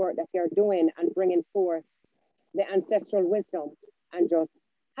you for the work that you're doing and bringing forth the ancestral wisdom and just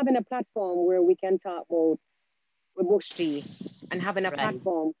having a platform where we can talk about bush tea and having a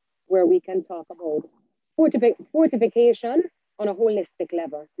platform where we can talk about fortification on a holistic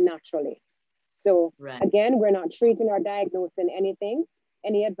level, naturally. So again, we're not treating or diagnosing anything.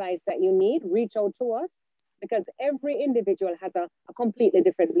 Any advice that you need, reach out to us, because every individual has a completely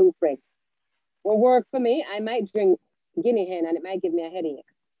different blueprint. What worked for me, I might drink guinea hen and it might give me a headache.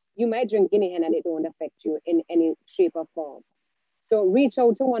 You might drink guinea hen and it don't affect you in any shape or form. So reach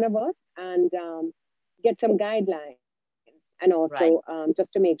out to one of us and get some guidelines, and also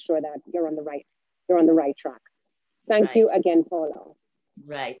just to make sure that you're on the right track. Thank you again, Paula.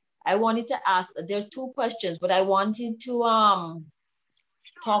 Right. I wanted to ask, there's two questions, but I wanted to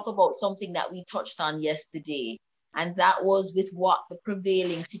talk about something that we touched on yesterday, and that was with what the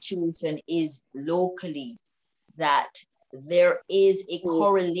prevailing situation is locally, that there is a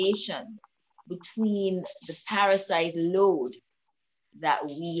correlation between the parasite load that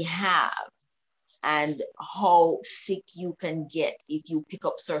we have and how sick you can get if you pick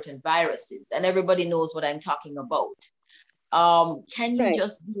up certain viruses. And everybody knows what I'm talking about. Can you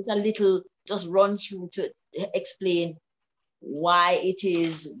just give us a little, just run through to explain why it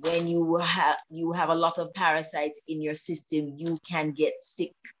is when you have a lot of parasites in your system, you can get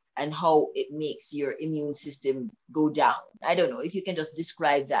sick, and how it makes your immune system go down? I don't know if you can just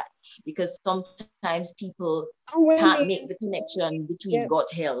describe that, because sometimes people can't make the connection between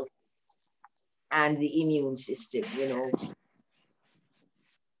gut health and the immune system, you know.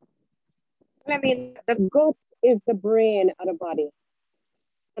 I mean, the gut is the brain of the body.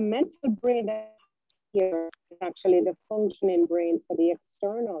 The mental brain here is actually the functioning brain for the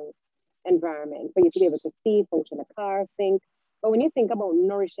external environment, for you to be able to see, function a car, think. But when you think about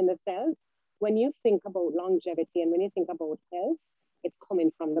nourishing the cells, when you think about longevity and when you think about health, it's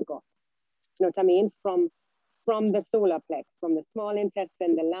coming from the gut. You know what I mean? From the solar plex, from the small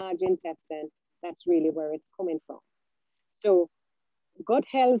intestine, the large intestine, that's really where it's coming from. So gut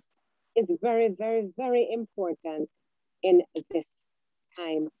health is very, very, very important in this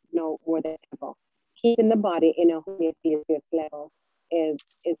time now more than ever. Keeping the body in a homeostasis level is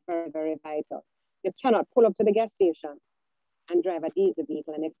very, very vital. You cannot pull up to the gas station and drive a diesel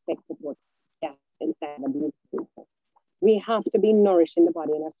vehicle and expect to put gas inside a diesel vehicle. We have to be nourishing the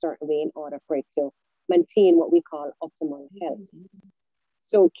body in a certain way in order for it to maintain what we call optimal health.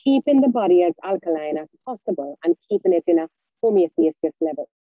 So keeping the body as alkaline as possible and keeping it in a homeostasis level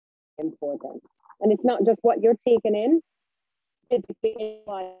is important. And it's not just what you're taking in, physically,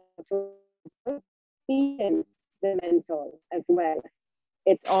 the mental as well.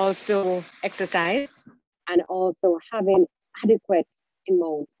 It's also exercise and also having adequate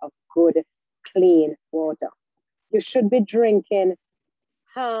amount of good, clean water. You should be drinking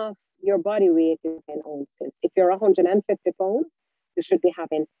half your body weight in 10 ounces. If you're 150 pounds, you should be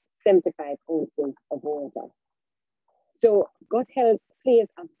having 75 ounces of water. So gut health plays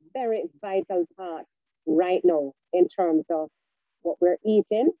a very vital part right now in terms of what we're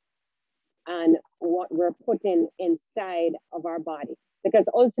eating and what we're putting inside of our body. Because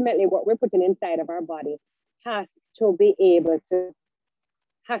ultimately what we're putting inside of our body has to be able to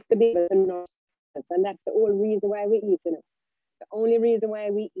nourish us. And that's the whole reason why we eat. You know? The only reason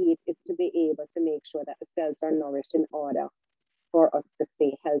why we eat is to be able to make sure that the cells are nourished in order for us to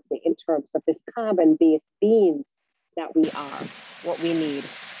stay healthy in terms of this carbon-based beings that we are, what we need,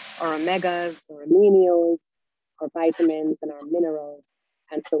 our omegas, our aminos, our vitamins and our minerals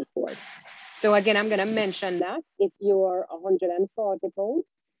and so forth. So again, I'm gonna mention that if you're 140 pounds, you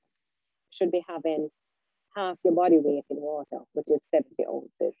should be having half your body weight in water, which is 70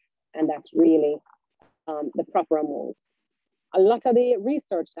 ounces. And that's really the proper amount. A lot of the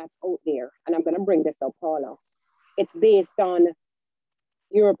research that's out there, and I'm gonna bring this up, Paula, it's based on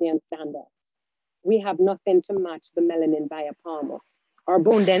European standards. We have nothing to match the melanin biopalma. Our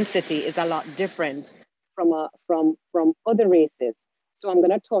bone density is a lot different from other races. So I'm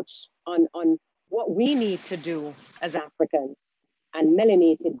gonna touch on what we need to do as Africans and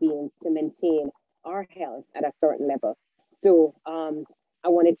melanated beings to maintain our health at a certain level. So I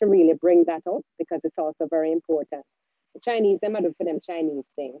wanted to really bring that up because it's also very important. The Chinese, they might do for them Chinese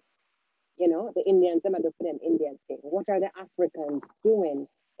thing. You know, the Indians, they might do for them Indian thing. What are the Africans doing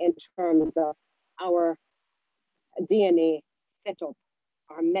in terms of our DNA setup,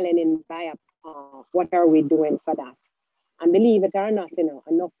 our melanin biopalma? What are we doing for that? And believe it or not, you know,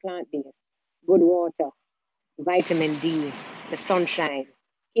 enough plant-based, good water, vitamin D, the sunshine,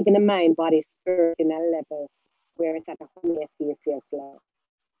 keeping the mind, body, spirit in a level where it's at a homeostasis level.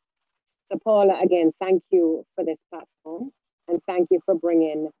 So Paula, again, thank you for this platform and thank you for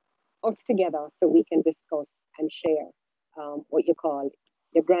bringing us together so we can discuss and share what you call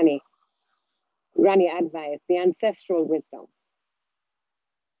the granny advice, the ancestral wisdom.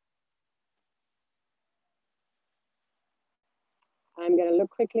 I'm going to look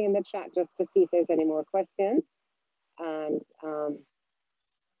quickly in the chat just to see if there's any more questions. And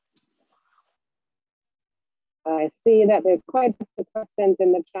I see that there's quite a few questions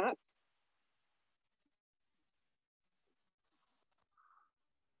in the chat.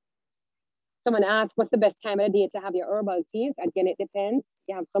 Someone asked, what's the best time of the day to have your herbal teas? Again, it depends.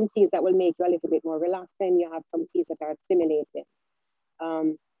 You have some teas that will make you a little bit more relaxing. You have some teas that are stimulating.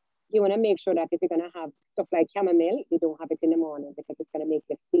 You you want to make sure that if you're going to have stuff like chamomile, you don't have it in the morning because it's going to make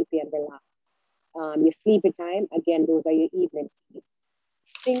you sleepy and relax. Your sleepy time, again, those are your evening teas.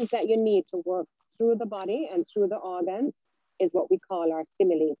 Things that you need to work through the body and through the organs is what we call our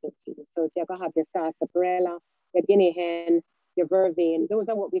stimulating teas. So if you're going to have your sarsaparilla, your guinea hen, your vervain, those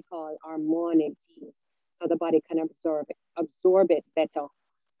are what we call our morning teas. So the body can absorb it better.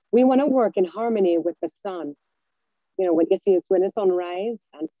 We want to work in harmony with the sun. You know, when you see it's when the sun rises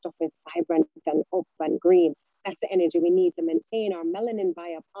and stuff is vibrant and up and green, that's the energy we need to maintain our melanin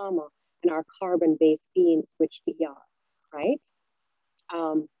biopalma and our carbon-based beings, which we are, right?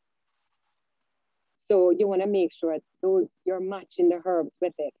 So you want to make sure you're matching the herbs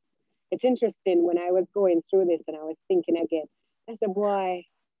with it. It's interesting when I was going through this and I was thinking again, I said, boy,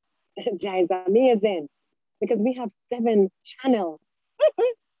 Jai is amazing because we have 7 channels.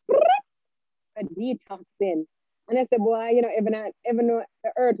 A detox in. And I said, boy, you know, even though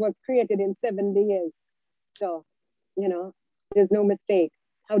the earth was created in 7 days. So, you know, there's no mistake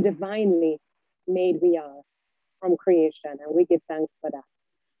how divinely made we are from creation. And we give thanks for that.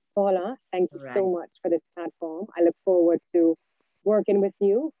 Paula, thank you so much for this platform. I look forward to working with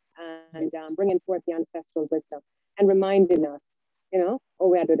you and bringing forth the ancestral wisdom and reminding us, you know, oh,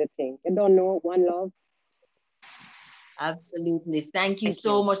 we are doing the thing. You don't know, one love. Absolutely. Thank you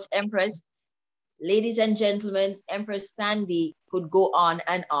so much, Empress. Ladies and gentlemen, Empress Thandi could go on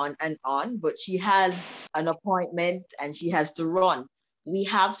and on and on, but she has an appointment and she has to run. We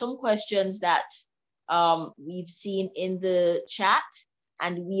have some questions that we've seen in the chat,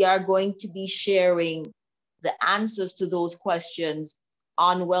 and we are going to be sharing the answers to those questions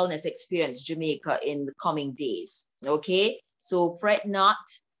on Wellness Experience Jamaica in the coming days. Okay, so fret not.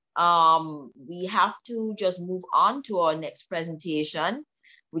 We have to just move on to our next presentation,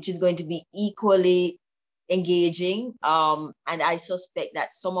 which is going to be equally engaging. And I suspect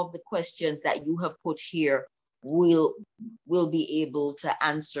that some of the questions that you have put here will be able to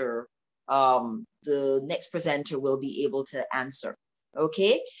answer. The next presenter will be able to answer.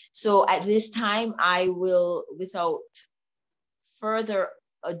 Okay, so at this time, I will, without further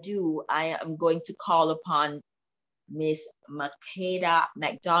ado, I am going to call upon Miss Makeda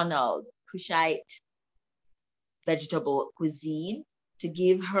McDonald, Kushite Vegetable Cuisine, to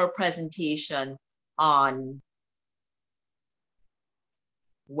give her presentation on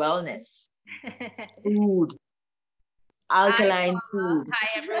wellness, food, alkaline food. Hi,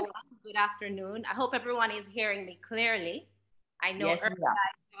 everyone. Good afternoon. I hope everyone is hearing me clearly. I know yes, earlier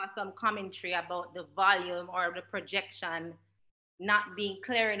I saw some commentary about the volume or the projection not being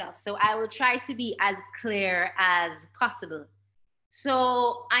clear enough. So I will try to be as clear as possible.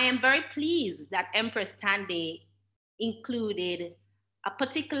 So I am very pleased that Empress Thandi included a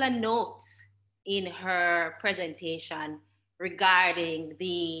particular note in her presentation regarding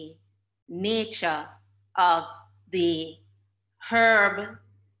the nature of the herb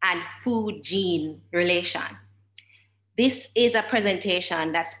and food gene relation. This is a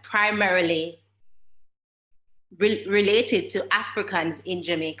presentation that's primarily related to Africans in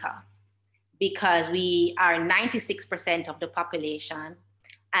Jamaica because we are 96% of the population.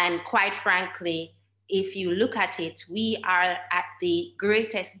 And quite frankly, if you look at it, we are at the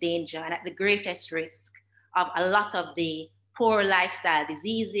greatest danger and at the greatest risk of a lot of the poor lifestyle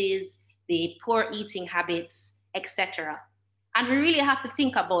diseases, the poor eating habits, etc. And we really have to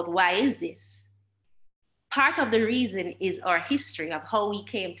think about why is this? Part of the reason is our history of how we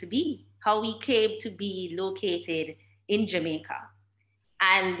came to be located in Jamaica.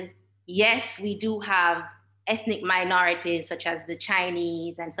 And yes, we do have ethnic minorities such as the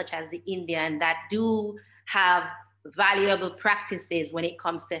Chinese and such as the Indian that do have valuable practices when it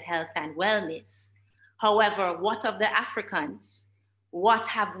comes to health and wellness. However, what of the Africans? What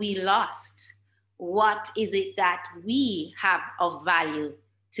have we lost? What is it that we have of value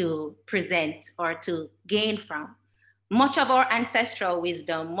to present or to gain from? Much of our ancestral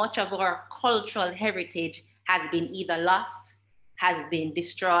wisdom, much of our cultural heritage has been either lost, has been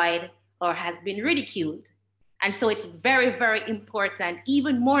destroyed, or has been ridiculed. And so it's very, very important,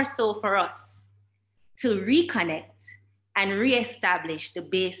 even more so for us, to reconnect and reestablish the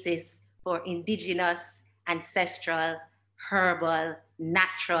basis for indigenous, ancestral, herbal,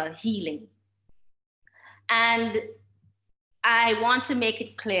 natural healing. And I want to make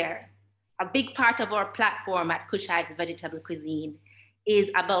it clear, a big part of our platform at Kushite's Vegetable Cuisine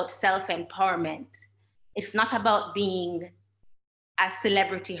is about self-empowerment. It's not about being a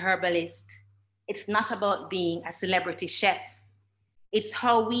celebrity herbalist. It's not about being a celebrity chef. It's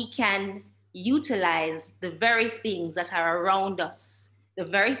how we can utilize the very things that are around us, the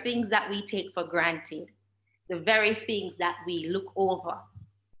very things that we take for granted, the very things that we look over,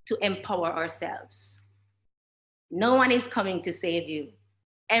 to empower ourselves. No one is coming to save you.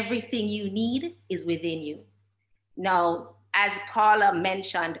 Everything you need is within you. Now, as Paula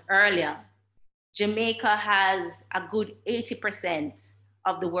mentioned earlier, Jamaica has a good 80%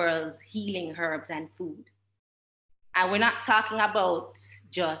 of the world's healing herbs and food. And we're not talking about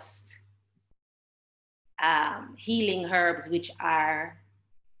just healing herbs, which are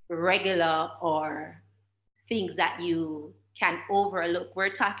regular or things that you can overlook. We're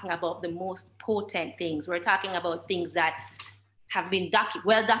talking about the most potent things. We're talking about things that have been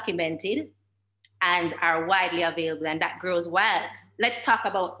well documented and are widely available, and that grows wild. Let's talk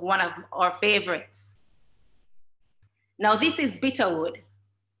about one of our favorites. Now, this is bitterwood.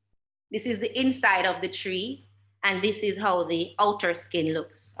 This is the inside of the tree, and this is how the outer skin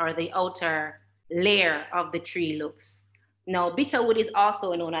looks, or the outer layer of the tree looks. Now, bitterwood is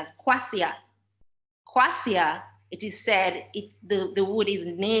also known as quassia. Quassia, it is said the wood is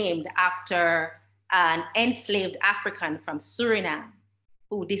named after an enslaved African from Suriname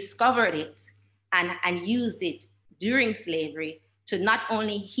who discovered it and used it during slavery to not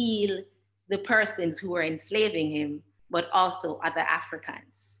only heal the persons who were enslaving him, but also other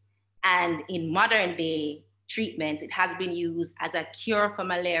Africans. And in modern day treatments, it has been used as a cure for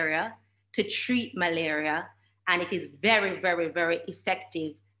malaria, to treat malaria, and it is very, very, very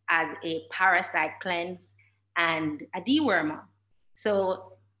effective as a parasite cleanse and a dewormer.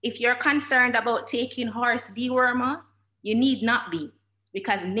 So if you're concerned about taking horse dewormer, you need not be,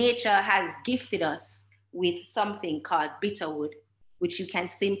 because nature has gifted us with something called bitterwood, which you can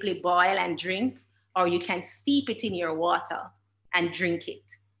simply boil and drink, or you can steep it in your water and drink it.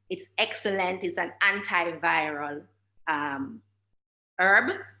 It's excellent. It's an antiviral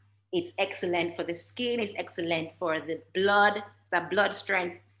herb. It's excellent for the skin. It's excellent for the blood. It's a blood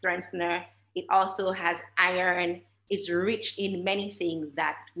strengthener. It also has iron. It's rich in many things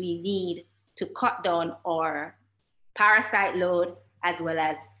that we need to cut down our parasite load as well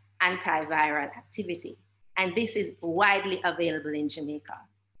as antiviral activity. And this is widely available in Jamaica.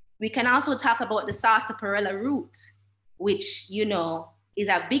 We can also talk about the sarsaparilla root, which, you know, is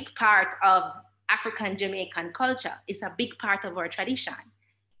a big part of African Jamaican culture. It's a big part of our tradition.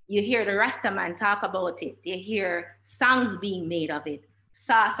 You hear the Rastaman talk about it. You hear songs being made of it.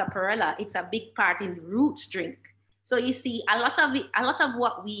 Sarsaparilla, it's a big part in roots drink. So you see, a lot of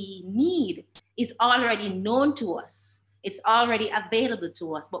what we need is already known to us. It's already available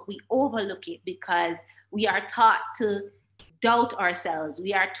to us, but we overlook it because we are taught to doubt ourselves.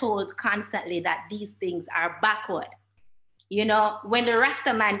 We are told constantly that these things are backward. You know, when the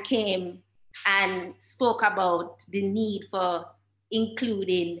Rastaman came and spoke about the need for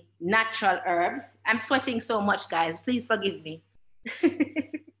including natural herbs, I'm sweating so much, guys, please forgive me.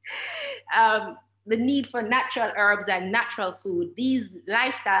 The need for natural herbs and natural food, these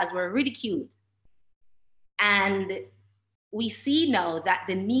lifestyles were ridiculed. And we see now that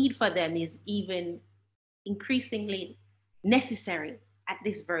the need for them is even increasingly necessary at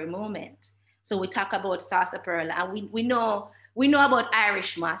this very moment. So we talk about sarsaparilla, and we know about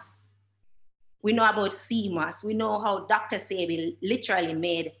Irish moss. We know about sea moss. We know how Dr. Sebi literally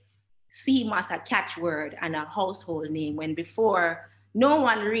made sea moss a catchword and a household name, when before no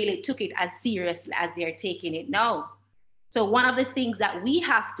one really took it as seriously as they're taking it now. So one of the things that we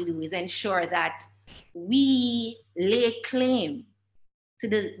have to do is ensure that we lay claim to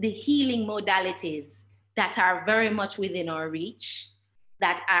the healing modalities that are very much within our reach,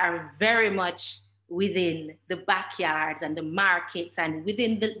 that are very much within the backyards and the markets and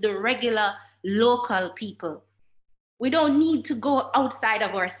within the regular local people. We don't need to go outside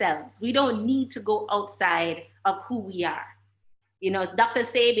of ourselves. We don't need to go outside of who we are. You know, Dr.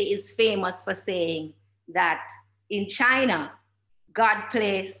 Sebi is famous for saying that in China, God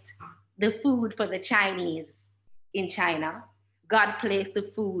placed the food for the Chinese in China. God placed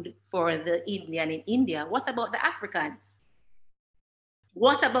the food for the Indian in India. What about the Africans?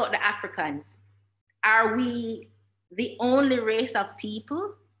 What about the Africans? Are we the only race of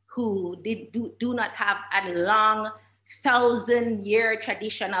people who do not have a long 1,000-year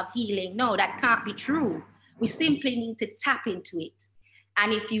tradition of healing? No, that can't be true. We simply need to tap into it.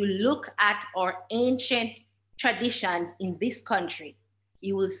 And if you look at our ancient traditions in this country,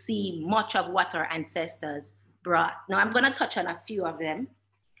 you will see much of what our ancestors brought. Now, I'm going to touch on a few of them.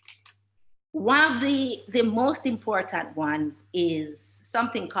 One of the most important ones is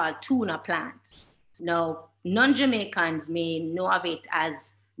something called tuna plant. Now, non-Jamaicans may know of it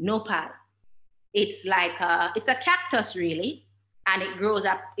as nopal. It's like it's a cactus, really, and it grows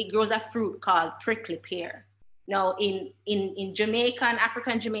a fruit called prickly pear. Now, in Jamaican,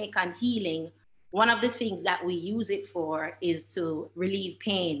 African Jamaican healing, One of the things that we use it for is to relieve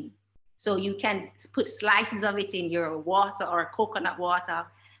pain. So you can put slices of it in your water or coconut water,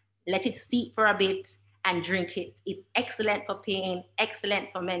 let it steep for a bit and drink it. It's excellent for pain,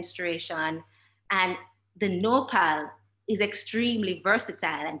 excellent for menstruation. And the nopal is extremely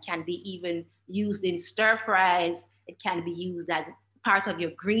versatile and can be even used in stir fries. It can be used as part of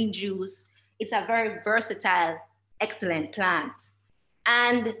your green juice. It's a very versatile, excellent plant.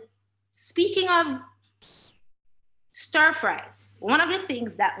 And speaking of stir fries, one of the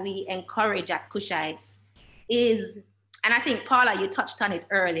things that we encourage at Kushites is, and I think Paula, you touched on it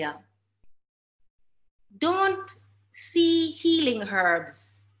earlier, don't see healing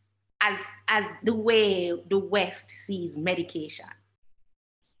herbs as the way the West sees medication.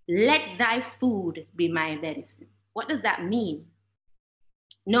 Let thy food be my medicine. What does that mean?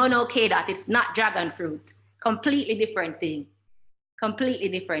 No, K-Dot, it's not dragon fruit. Completely different thing. Completely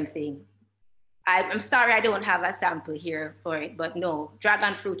different thing. I'm sorry I don't have a sample here for it, but no,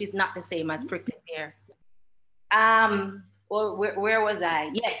 dragon fruit is not the same as prickly pear. Or where was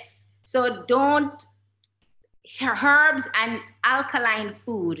I? Yes. So herbs and alkaline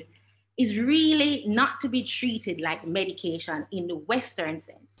food is really not to be treated like medication in the Western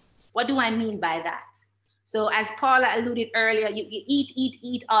sense. What do I mean by that? So as Paula alluded earlier, you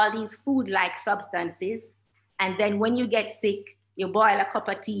eat all these food-like substances, and then when you get sick, you boil a cup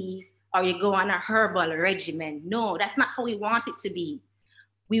of tea or you go on a herbal regimen. No, that's not how we want it to be.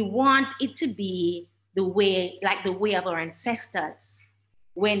 We want it to be the way, like the way of our ancestors.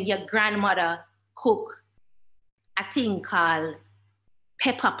 When your grandmother cooked a thing called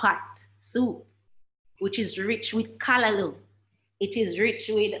pepper pot soup, which is rich with callaloo. It is rich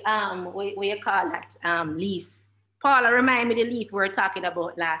with, what you call that, leaf. Paula, remind me the leaf we were talking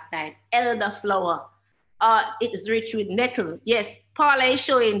about last night, elderflower. It is rich with nettle. Yes, Paula is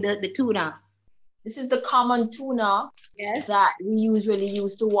showing the tuna. This is the common tuna, yes, that we usually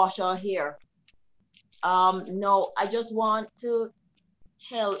use to wash our hair. No, I just want to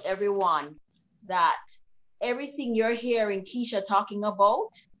tell everyone that everything you're hearing Keisha talking about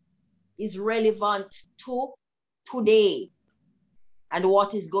is relevant to today and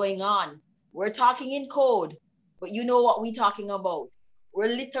what is going on. We're talking in code, but you know what we're talking about. We're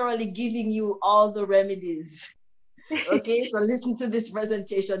literally giving you all the remedies. Okay, so listen to this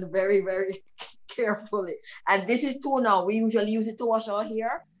presentation very, very carefully. And this is tuna. We usually use it to wash our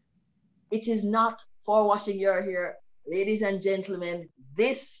hair. It is not for washing your hair. Ladies and gentlemen,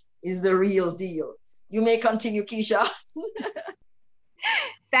 this is the real deal. You may continue, Keisha.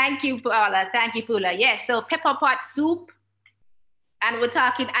 Thank you, Paula. Thank you, Paula. Yes, so pepper pot soup. And we're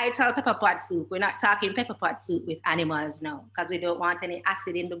talking ital pepper pot soup. We're not talking pepper pot soup with animals now, because we don't want any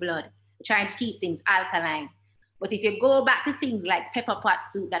acid in the blood. We're trying to keep things alkaline. But if you go back to things like pepper pot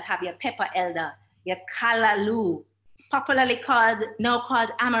soup that have your pepper elder, your callaloo, popularly now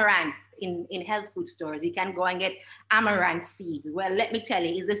called amaranth in health food stores. You can go and get amaranth seeds. Well, let me tell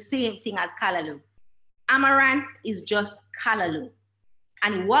you, it's the same thing as callaloo. Amaranth is just callaloo.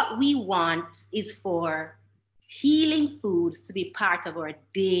 And what we want is for healing foods to be part of our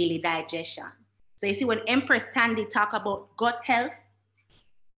daily digestion. So you see, when Empress Thandi talk about gut health,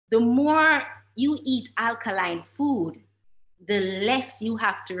 the more you eat alkaline food, the less you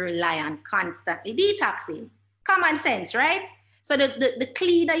have to rely on constantly detoxing. Common sense, right? So the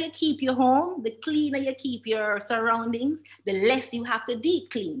cleaner you keep your home, the cleaner you keep your surroundings, the less you have to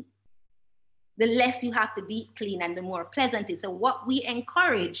deep clean. The less you have to deep clean and the more pleasant it is. So what we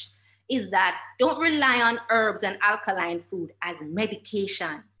encourage is that don't rely on herbs and alkaline food as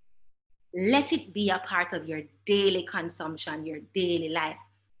medication. Let it be a part of your daily consumption, your daily life.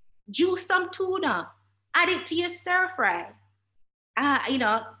 Juice some tuna, add it to your stir fry.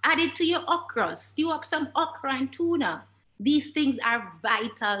 Add it to your okra, stew up some okra and tuna. These things are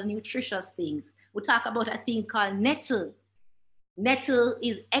vital, nutritious things. We talk about a thing called nettle. Nettle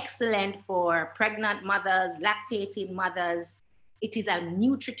is excellent for pregnant mothers, lactating mothers. It is a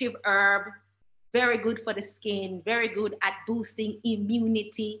nutritive herb, very good for the skin, very good at boosting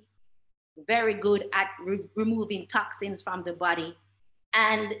immunity, very good at removing toxins from the body.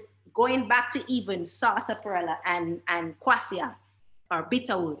 And going back to even sarsaparilla and quassia or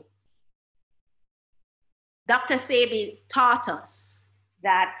bitterwood, Dr. Sebi taught us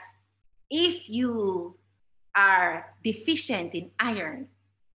that if you are deficient in iron,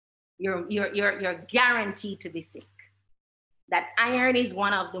 you're guaranteed to be sick. That iron is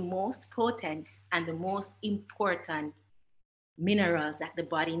one of the most potent and the most important minerals that the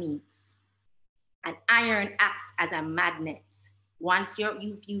body needs. And iron acts as a magnet. Once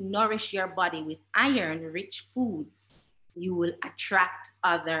you nourish your body with iron-rich foods, you will attract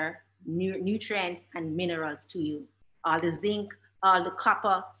other nutrients and minerals to you. All the zinc, all the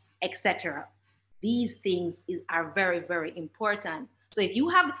copper, etc. These things are very, very important. So if you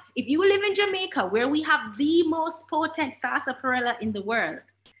live in Jamaica, where we have the most potent sarsaparilla in the world,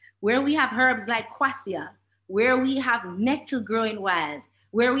 where we have herbs like quassia, where we have nettle growing wild,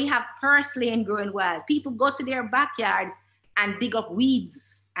 where we have purslane growing wild, people go to their backyards and dig up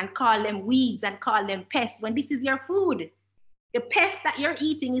weeds and call them weeds and call them pests when this is your food. The pest that you're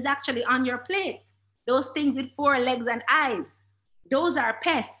eating is actually on your plate. Those things with 4 legs and eyes, those are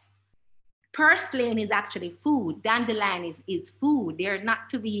pests. Purslane is actually food. Dandelion is food. They're not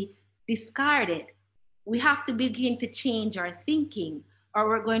to be discarded. We have to begin to change our thinking, or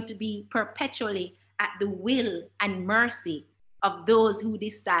we're going to be perpetually at the will and mercy of those who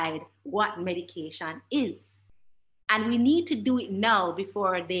decide what medication is. And we need to do it now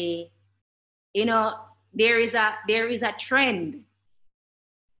before they, there is a trend.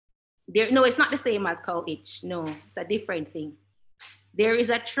 No, it's not the same as cow itch. No, it's a different thing. There is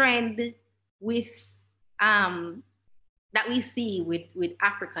a trend with that we see with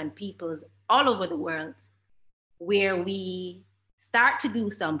African peoples all over the world, where we start to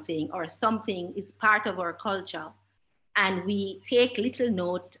do something or something is part of our culture and we take little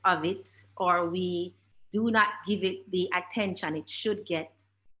note of it, or we do not give it the attention it should get,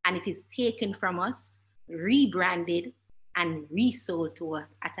 and it is taken from us, rebranded, and resold to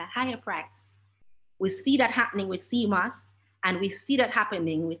us at a higher price. We see that happening with CMOS, and we see that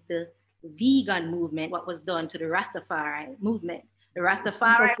happening with the vegan movement, what was done to the Rastafari movement. The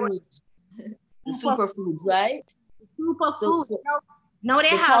Rastafari superfoods. The superfoods, right? Superfoods. So no,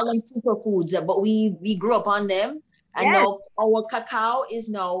 they call them superfoods, but we grew up on them, and yes. Now our cacao is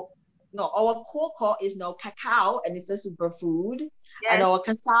now our cocoa is now cacao, and it's a superfood. Yes. And our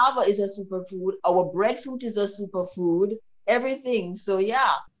cassava is a superfood. Our breadfruit is a superfood. Everything. So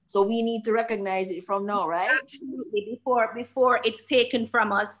yeah. So we need to recognize it from now, right? Absolutely. Before it's taken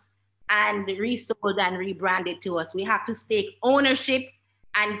from us and resold and rebranded to us, we have to stake ownership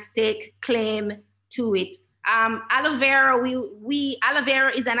and stake claim to it. Aloe vera, aloe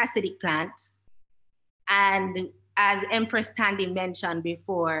vera is an acidic plant, and as Empress Thandi mentioned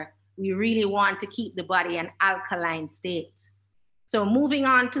before, we really want to keep the body an alkaline state. So moving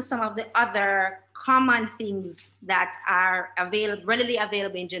on to some of the other common things that are readily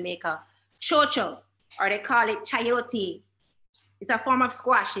available in Jamaica. Chocho, or they call it chayote. It's a form of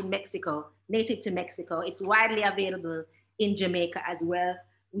squash in Mexico, native to Mexico. It's widely available in Jamaica as well.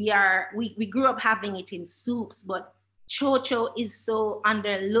 We grew up having it in soups, but chocho is so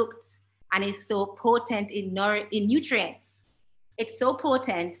underlooked and is so potent in nutrients. It's so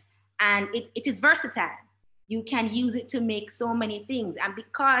potent, and it is versatile. You can use it to make so many things. And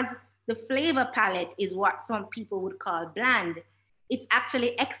because the flavor palette is what some people would call bland, it's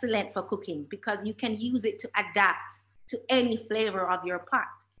actually excellent for cooking because you can use it to adapt to any flavor of your pot.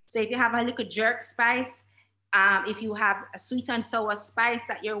 So if you have a little jerk spice, if you have a sweet and sour spice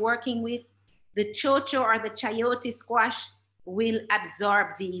that you're working with, the chocho or the chayote squash will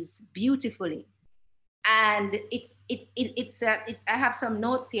absorb these beautifully. And I have some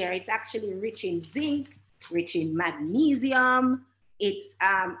notes here. It's actually rich in zinc, rich in magnesium. It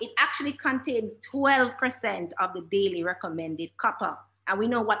actually contains 12% of the daily recommended copper. And we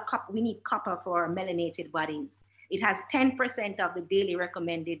know what we need copper for melanated bodies. It has 10% of the daily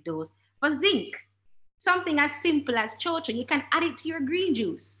recommended dose for zinc. Something as simple as chocho, you can add it to your green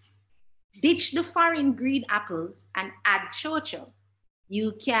juice. Ditch the foreign green apples and add chocho.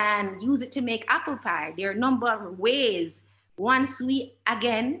 You can use it to make apple pie. There are a number of ways. Once we,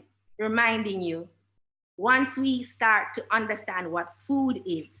 again, reminding you, once we start to understand what food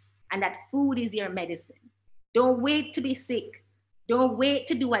is, and that food is your medicine, don't wait to be sick. Don't wait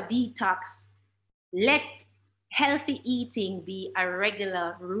to do a detox. Let healthy eating be a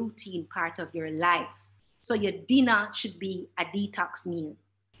regular routine part of your life. So your dinner should be a detox meal.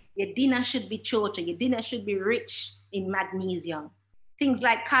 Your dinner should be chocho. Your dinner should be rich in magnesium. Things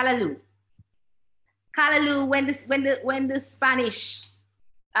like callaloo. Callaloo, when the Spanish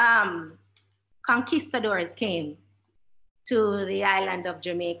conquistadors came to the island of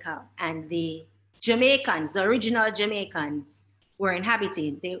Jamaica, and the Jamaicans, the original Jamaicans, were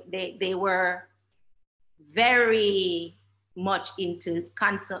inhabiting, they were very much into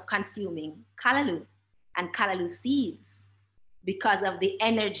consuming callaloo and callaloo seeds because of the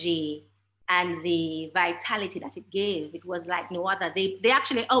energy and the vitality that it gave. It was like no other. They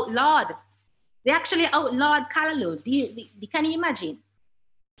actually outlawed callaloo. Can you imagine?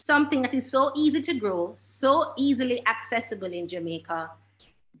 Something that is so easy to grow, so easily accessible in Jamaica,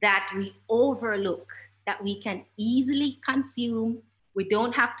 that we overlook, that we can easily consume We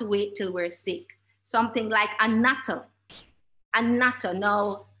don't have to wait till we're sick. Something like a natto.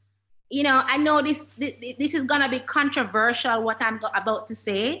 Now, you know, I know this is gonna be controversial, what I'm about to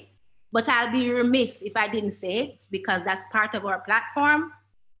say, but I'll be remiss if I didn't say it, because that's part of our platform.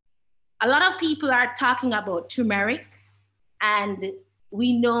 A lot of people are talking about turmeric, and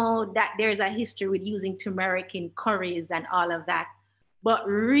we know that there's a history with using turmeric in curries and all of that. But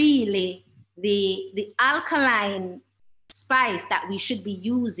really, the alkaline spice that we should be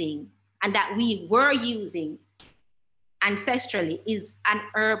using and that we were using ancestrally is an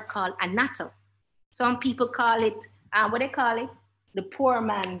herb called annatto. Some people call it, what they call it? The poor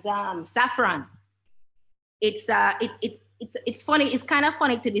man's saffron. It's funny, it's kind of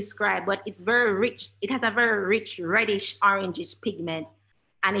funny to describe, but it's very rich. It has a very rich reddish orangish pigment,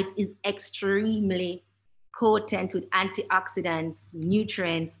 and it is extremely potent with antioxidants,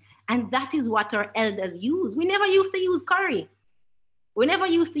 nutrients, and that is what our elders use. We never used to use curry.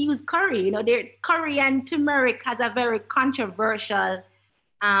 You know, curry and turmeric has a very controversial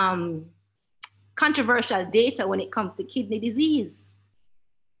data when it comes to kidney disease.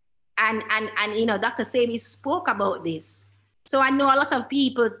 And you know, Dr. Sebi spoke about this. So I know a lot of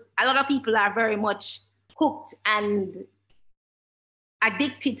people are very much hooked and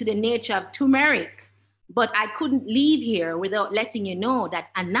addicted to the nature of turmeric. But I couldn't leave here without letting you know that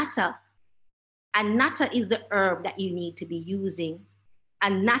annatto is the herb that you need to be using.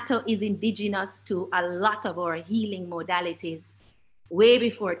 Annatto is indigenous to a lot of our healing modalities way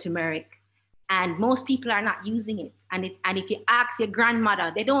before turmeric. And most people are not using it. And if you ask your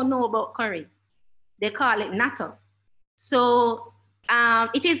grandmother, they don't know about curry. They call it natto. So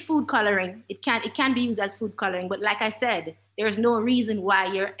it is food coloring. It can be used as food coloring. But like I said, there's no reason why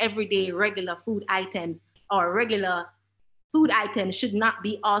your everyday regular food items or regular food items should not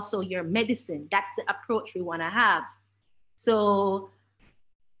be also your medicine. That's the approach we want to have. So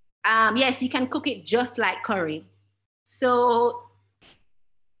yes, you can cook it just like curry. So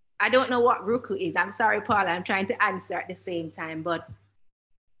I don't know what ruku is. I'm sorry, Paula, I'm trying to answer at the same time. But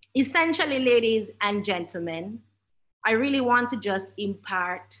essentially, ladies and gentlemen, I really want to just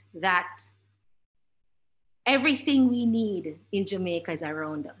impart that everything we need in Jamaica is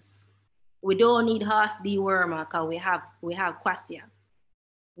around us. We don't need horse dewormer because we have quassia.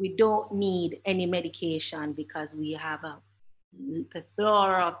 We don't need any medication because we have a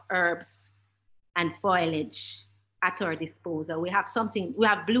plethora of herbs and foliage at our disposal. We have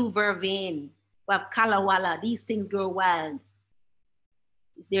blue vervain, we have kalawala. These things grow wild.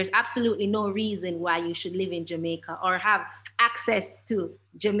 There's absolutely no reason why you should live in Jamaica or have access to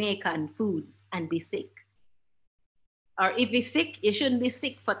Jamaican foods and be sick. Or if you're sick, you shouldn't be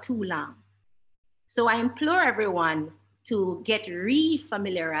sick for too long. So I implore everyone to get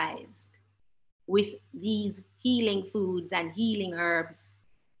re-familiarized with these healing foods and healing herbs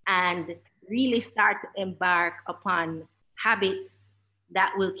and really start to embark upon habits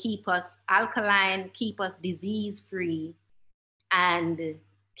that will keep us alkaline, keep us disease-free, and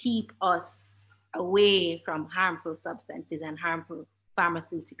keep us away from harmful substances and harmful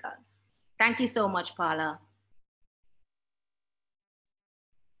pharmaceuticals. Thank you so much, Paula.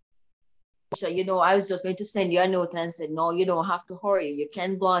 So, you know, I was just going to send you a note and said, no, you don't have to hurry. You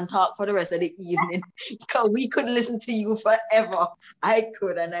can go and talk for the rest of the evening because we could listen to you forever. I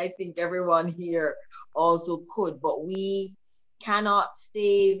could, and I think everyone here also could, but we cannot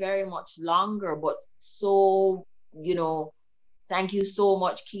stay very much longer. But so, you know, thank you so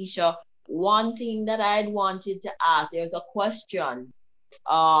much, Keisha. One thing that I'd wanted to ask, there's a question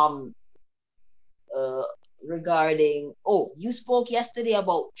regarding, you spoke yesterday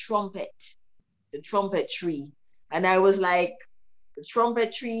about the trumpet tree. And I was like, the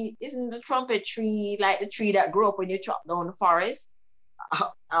trumpet tree, isn't the trumpet tree like the tree that grew up when you chop down the forest?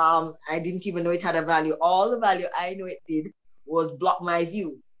 I didn't even know it had a value. All the value I know it did was block my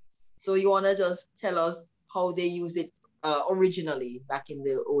view. So you want to just tell us how they used it originally back in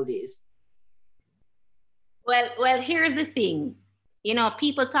the old days? Well, here's the thing. You know,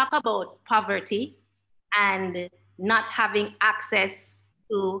 people talk about poverty and not having access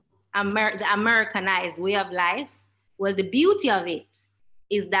to the Americanized way of life. Well, the beauty of it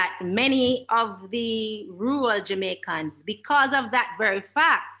is that many of the rural Jamaicans, because of that very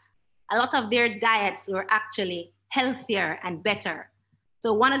fact, a lot of their diets were actually healthier and better.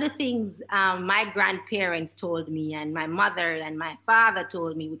 So one of the things my grandparents told me and my mother and my father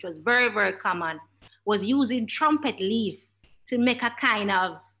told me, which was very, very common, was using trumpet leaf to make a kind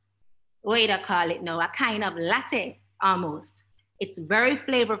of, what do you call it now, a kind of latte almost. It's very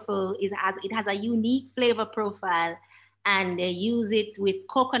flavorful. It has a unique flavor profile, and they use it with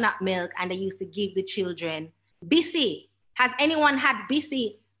coconut milk, and they used to give the children. Bisi Has anyone had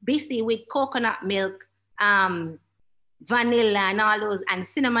bisi with coconut milk, vanilla and all those, and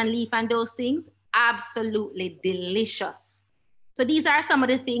cinnamon leaf and those things? Absolutely delicious. So these are some of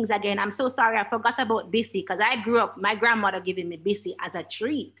the things. Again, I'm so sorry I forgot about bisi, because I grew up, my grandmother giving me bisi as a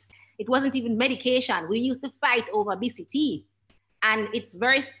treat. It wasn't even medication. We used to fight over bisi tea. And it's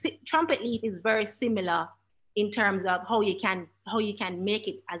very, trumpet leaf is very similar in terms of how you can make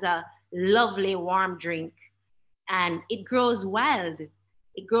it as a lovely warm drink. And it grows wild.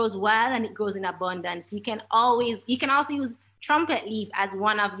 It grows wild and it grows in abundance. You can also use trumpet leaf as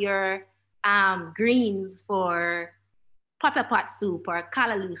one of your greens for pepper pot soup or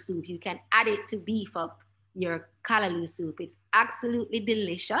callaloo soup. You can add it to beef up your callaloo soup. It's absolutely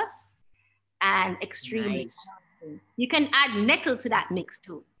delicious and extremely nice. You can add nettle to that mix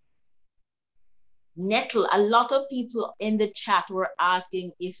too. Nettle, a lot of people in the chat were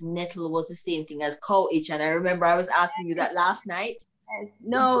asking if nettle was the same thing as cow itch, and I remember I was asking you that last night. Yes.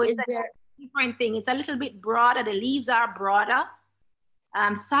 No, is it's there a different thing. It's a little bit broader. The leaves are broader.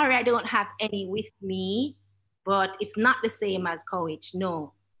 I'm sorry I don't have any with me, but it's not the same as cow itch,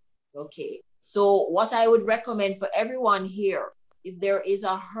 no. Okay, so what I would recommend for everyone here, if there is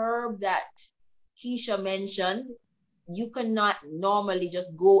a herb that Keisha mentioned, you cannot normally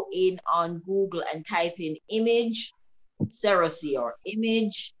just go in on Google and type in image cerasee or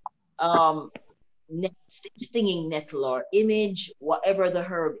image stinging nettle or image whatever the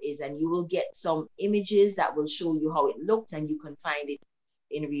herb is, and you will get some images that will show you how it looks, and you can find it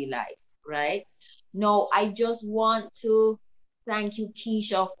in real life, right? Now, I just want to thank you,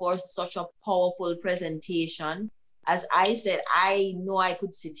 Keisha, for such a powerful presentation. As I said, I know I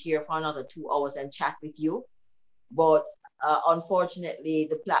could sit here for another 2 hours and chat with you, but unfortunately,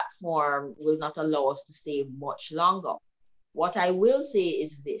 the platform will not allow us to stay much longer. What I will say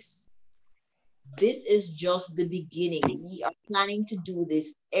is this. This is just the beginning. We are planning to do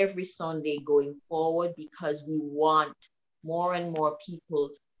this every Sunday going forward because we want more and more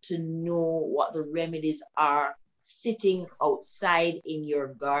people to know what the remedies are sitting outside in your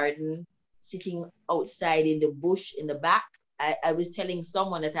garden, sitting outside in the bush in the back. I was telling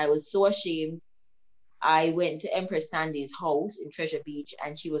someone that I was so ashamed. I went to Empress Thandi's house in Treasure Beach,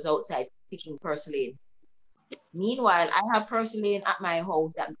 and she was outside picking purslane. Meanwhile, I have purslane at my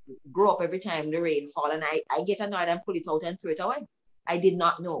house that grow up every time the rain fall, and I get annoyed and pull it out and throw it away. I did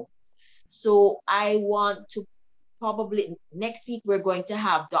not know. So I want to probably, next week, we're going to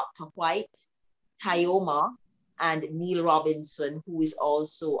have Dr. White, Tyoma, and Neil Robinson, who is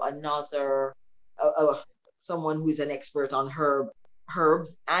also another, someone who is an expert on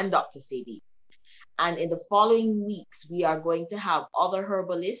herbs, and Dr. Sebi. And in the following weeks, we are going to have other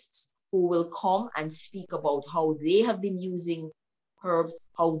herbalists who will come and speak about how they have been using herbs,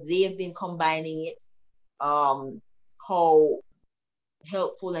 how they have been combining it, how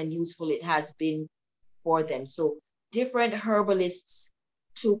helpful and useful it has been for them. So different herbalists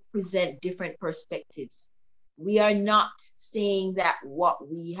to present different perspectives. We are not saying that what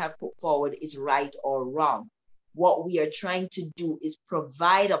we have put forward is right or wrong. What we are trying to do is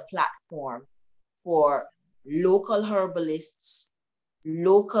provide a platform for local herbalists,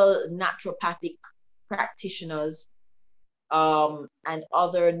 local naturopathic practitioners, and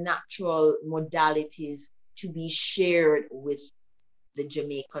other natural modalities to be shared with the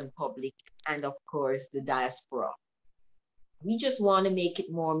Jamaican public and, of course, the diaspora. We just want to make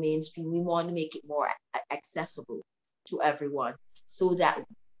it more mainstream. We want to make it more accessible to everyone so that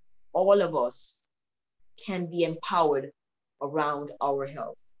all of us can be empowered around our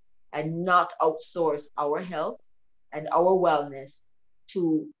health and not outsource our health and our wellness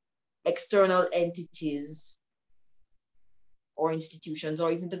to external entities or institutions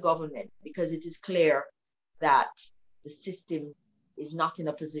or even the government, because it is clear that the system is not in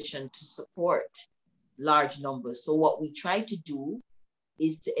a position to support large numbers. So what we try to do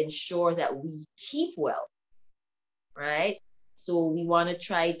is to ensure that we keep well, right? So we want to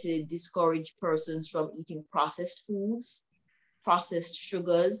try to discourage persons from eating processed foods, processed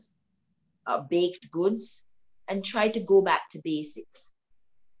sugars, baked goods, and try to go back to basics.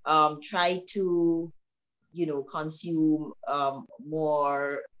 Try to, consume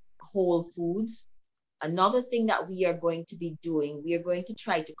more whole foods. Another thing that we are going to be doing, we are going to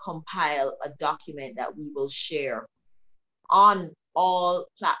try to compile a document that we will share on all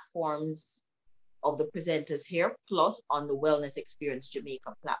platforms of the presenters here, plus on the Wellness Experience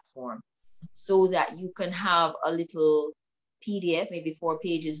Jamaica platform, so that you can have a little PDF, maybe 4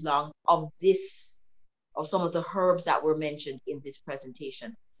 pages long, of some of the herbs that were mentioned in this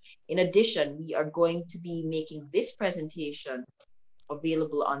presentation. In addition, we are going to be making this presentation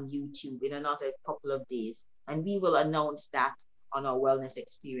available on YouTube in another couple of days. And we will announce that on our Wellness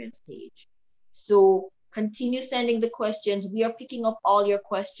Experience page. So continue sending the questions. We are picking up all your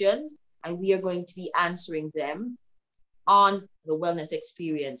questions and we are going to be answering them on the Wellness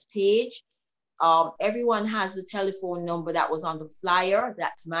Experience page. Everyone has the telephone number that was on the flyer.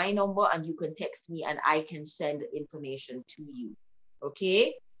 That's my number, and you can text me and I can send information to you.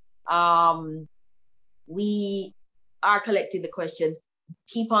 Okay? We are collecting the questions.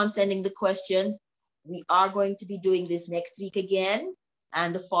 Keep on sending the questions. We are going to be doing this next week again,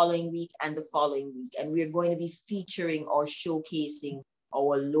 and the following week, and the following week. And we're going to be featuring or showcasing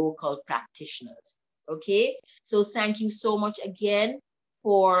our local practitioners. Okay? So thank you so much again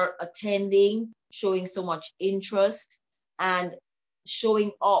for attending, showing so much interest, and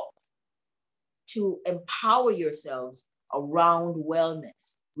showing up to empower yourselves around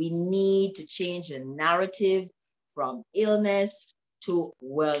wellness. We need to change the narrative from illness to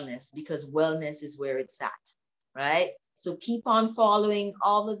wellness, because wellness is where it's at, right? So keep on following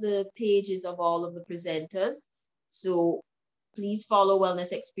all of the pages of all of the presenters. So please follow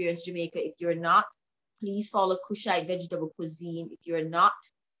Wellness Experience Jamaica if you're not. Please follow Kushite Vegetable Cuisine if you're not.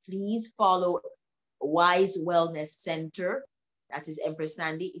 Please follow Wise Wellness Center, that is Empress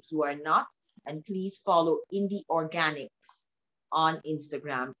Thandi, if you are not. And please follow Indie Organics on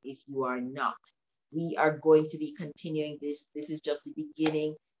Instagram if you are not. We are going to be continuing this. This is just the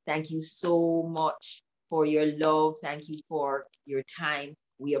beginning. Thank you so much for your love. Thank you for your time.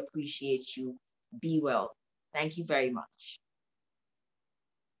 We appreciate you. Be well. Thank you very much.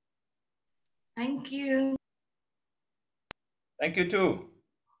 Thank you. Thank you too.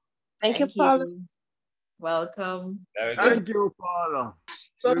 Thank you, Paula. Welcome. Thank you, Paula.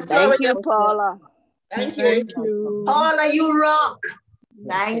 Thank you, Paula. Thank you. Thank you. Paula, you rock.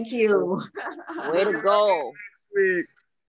 Thank you. Way to go. Next week.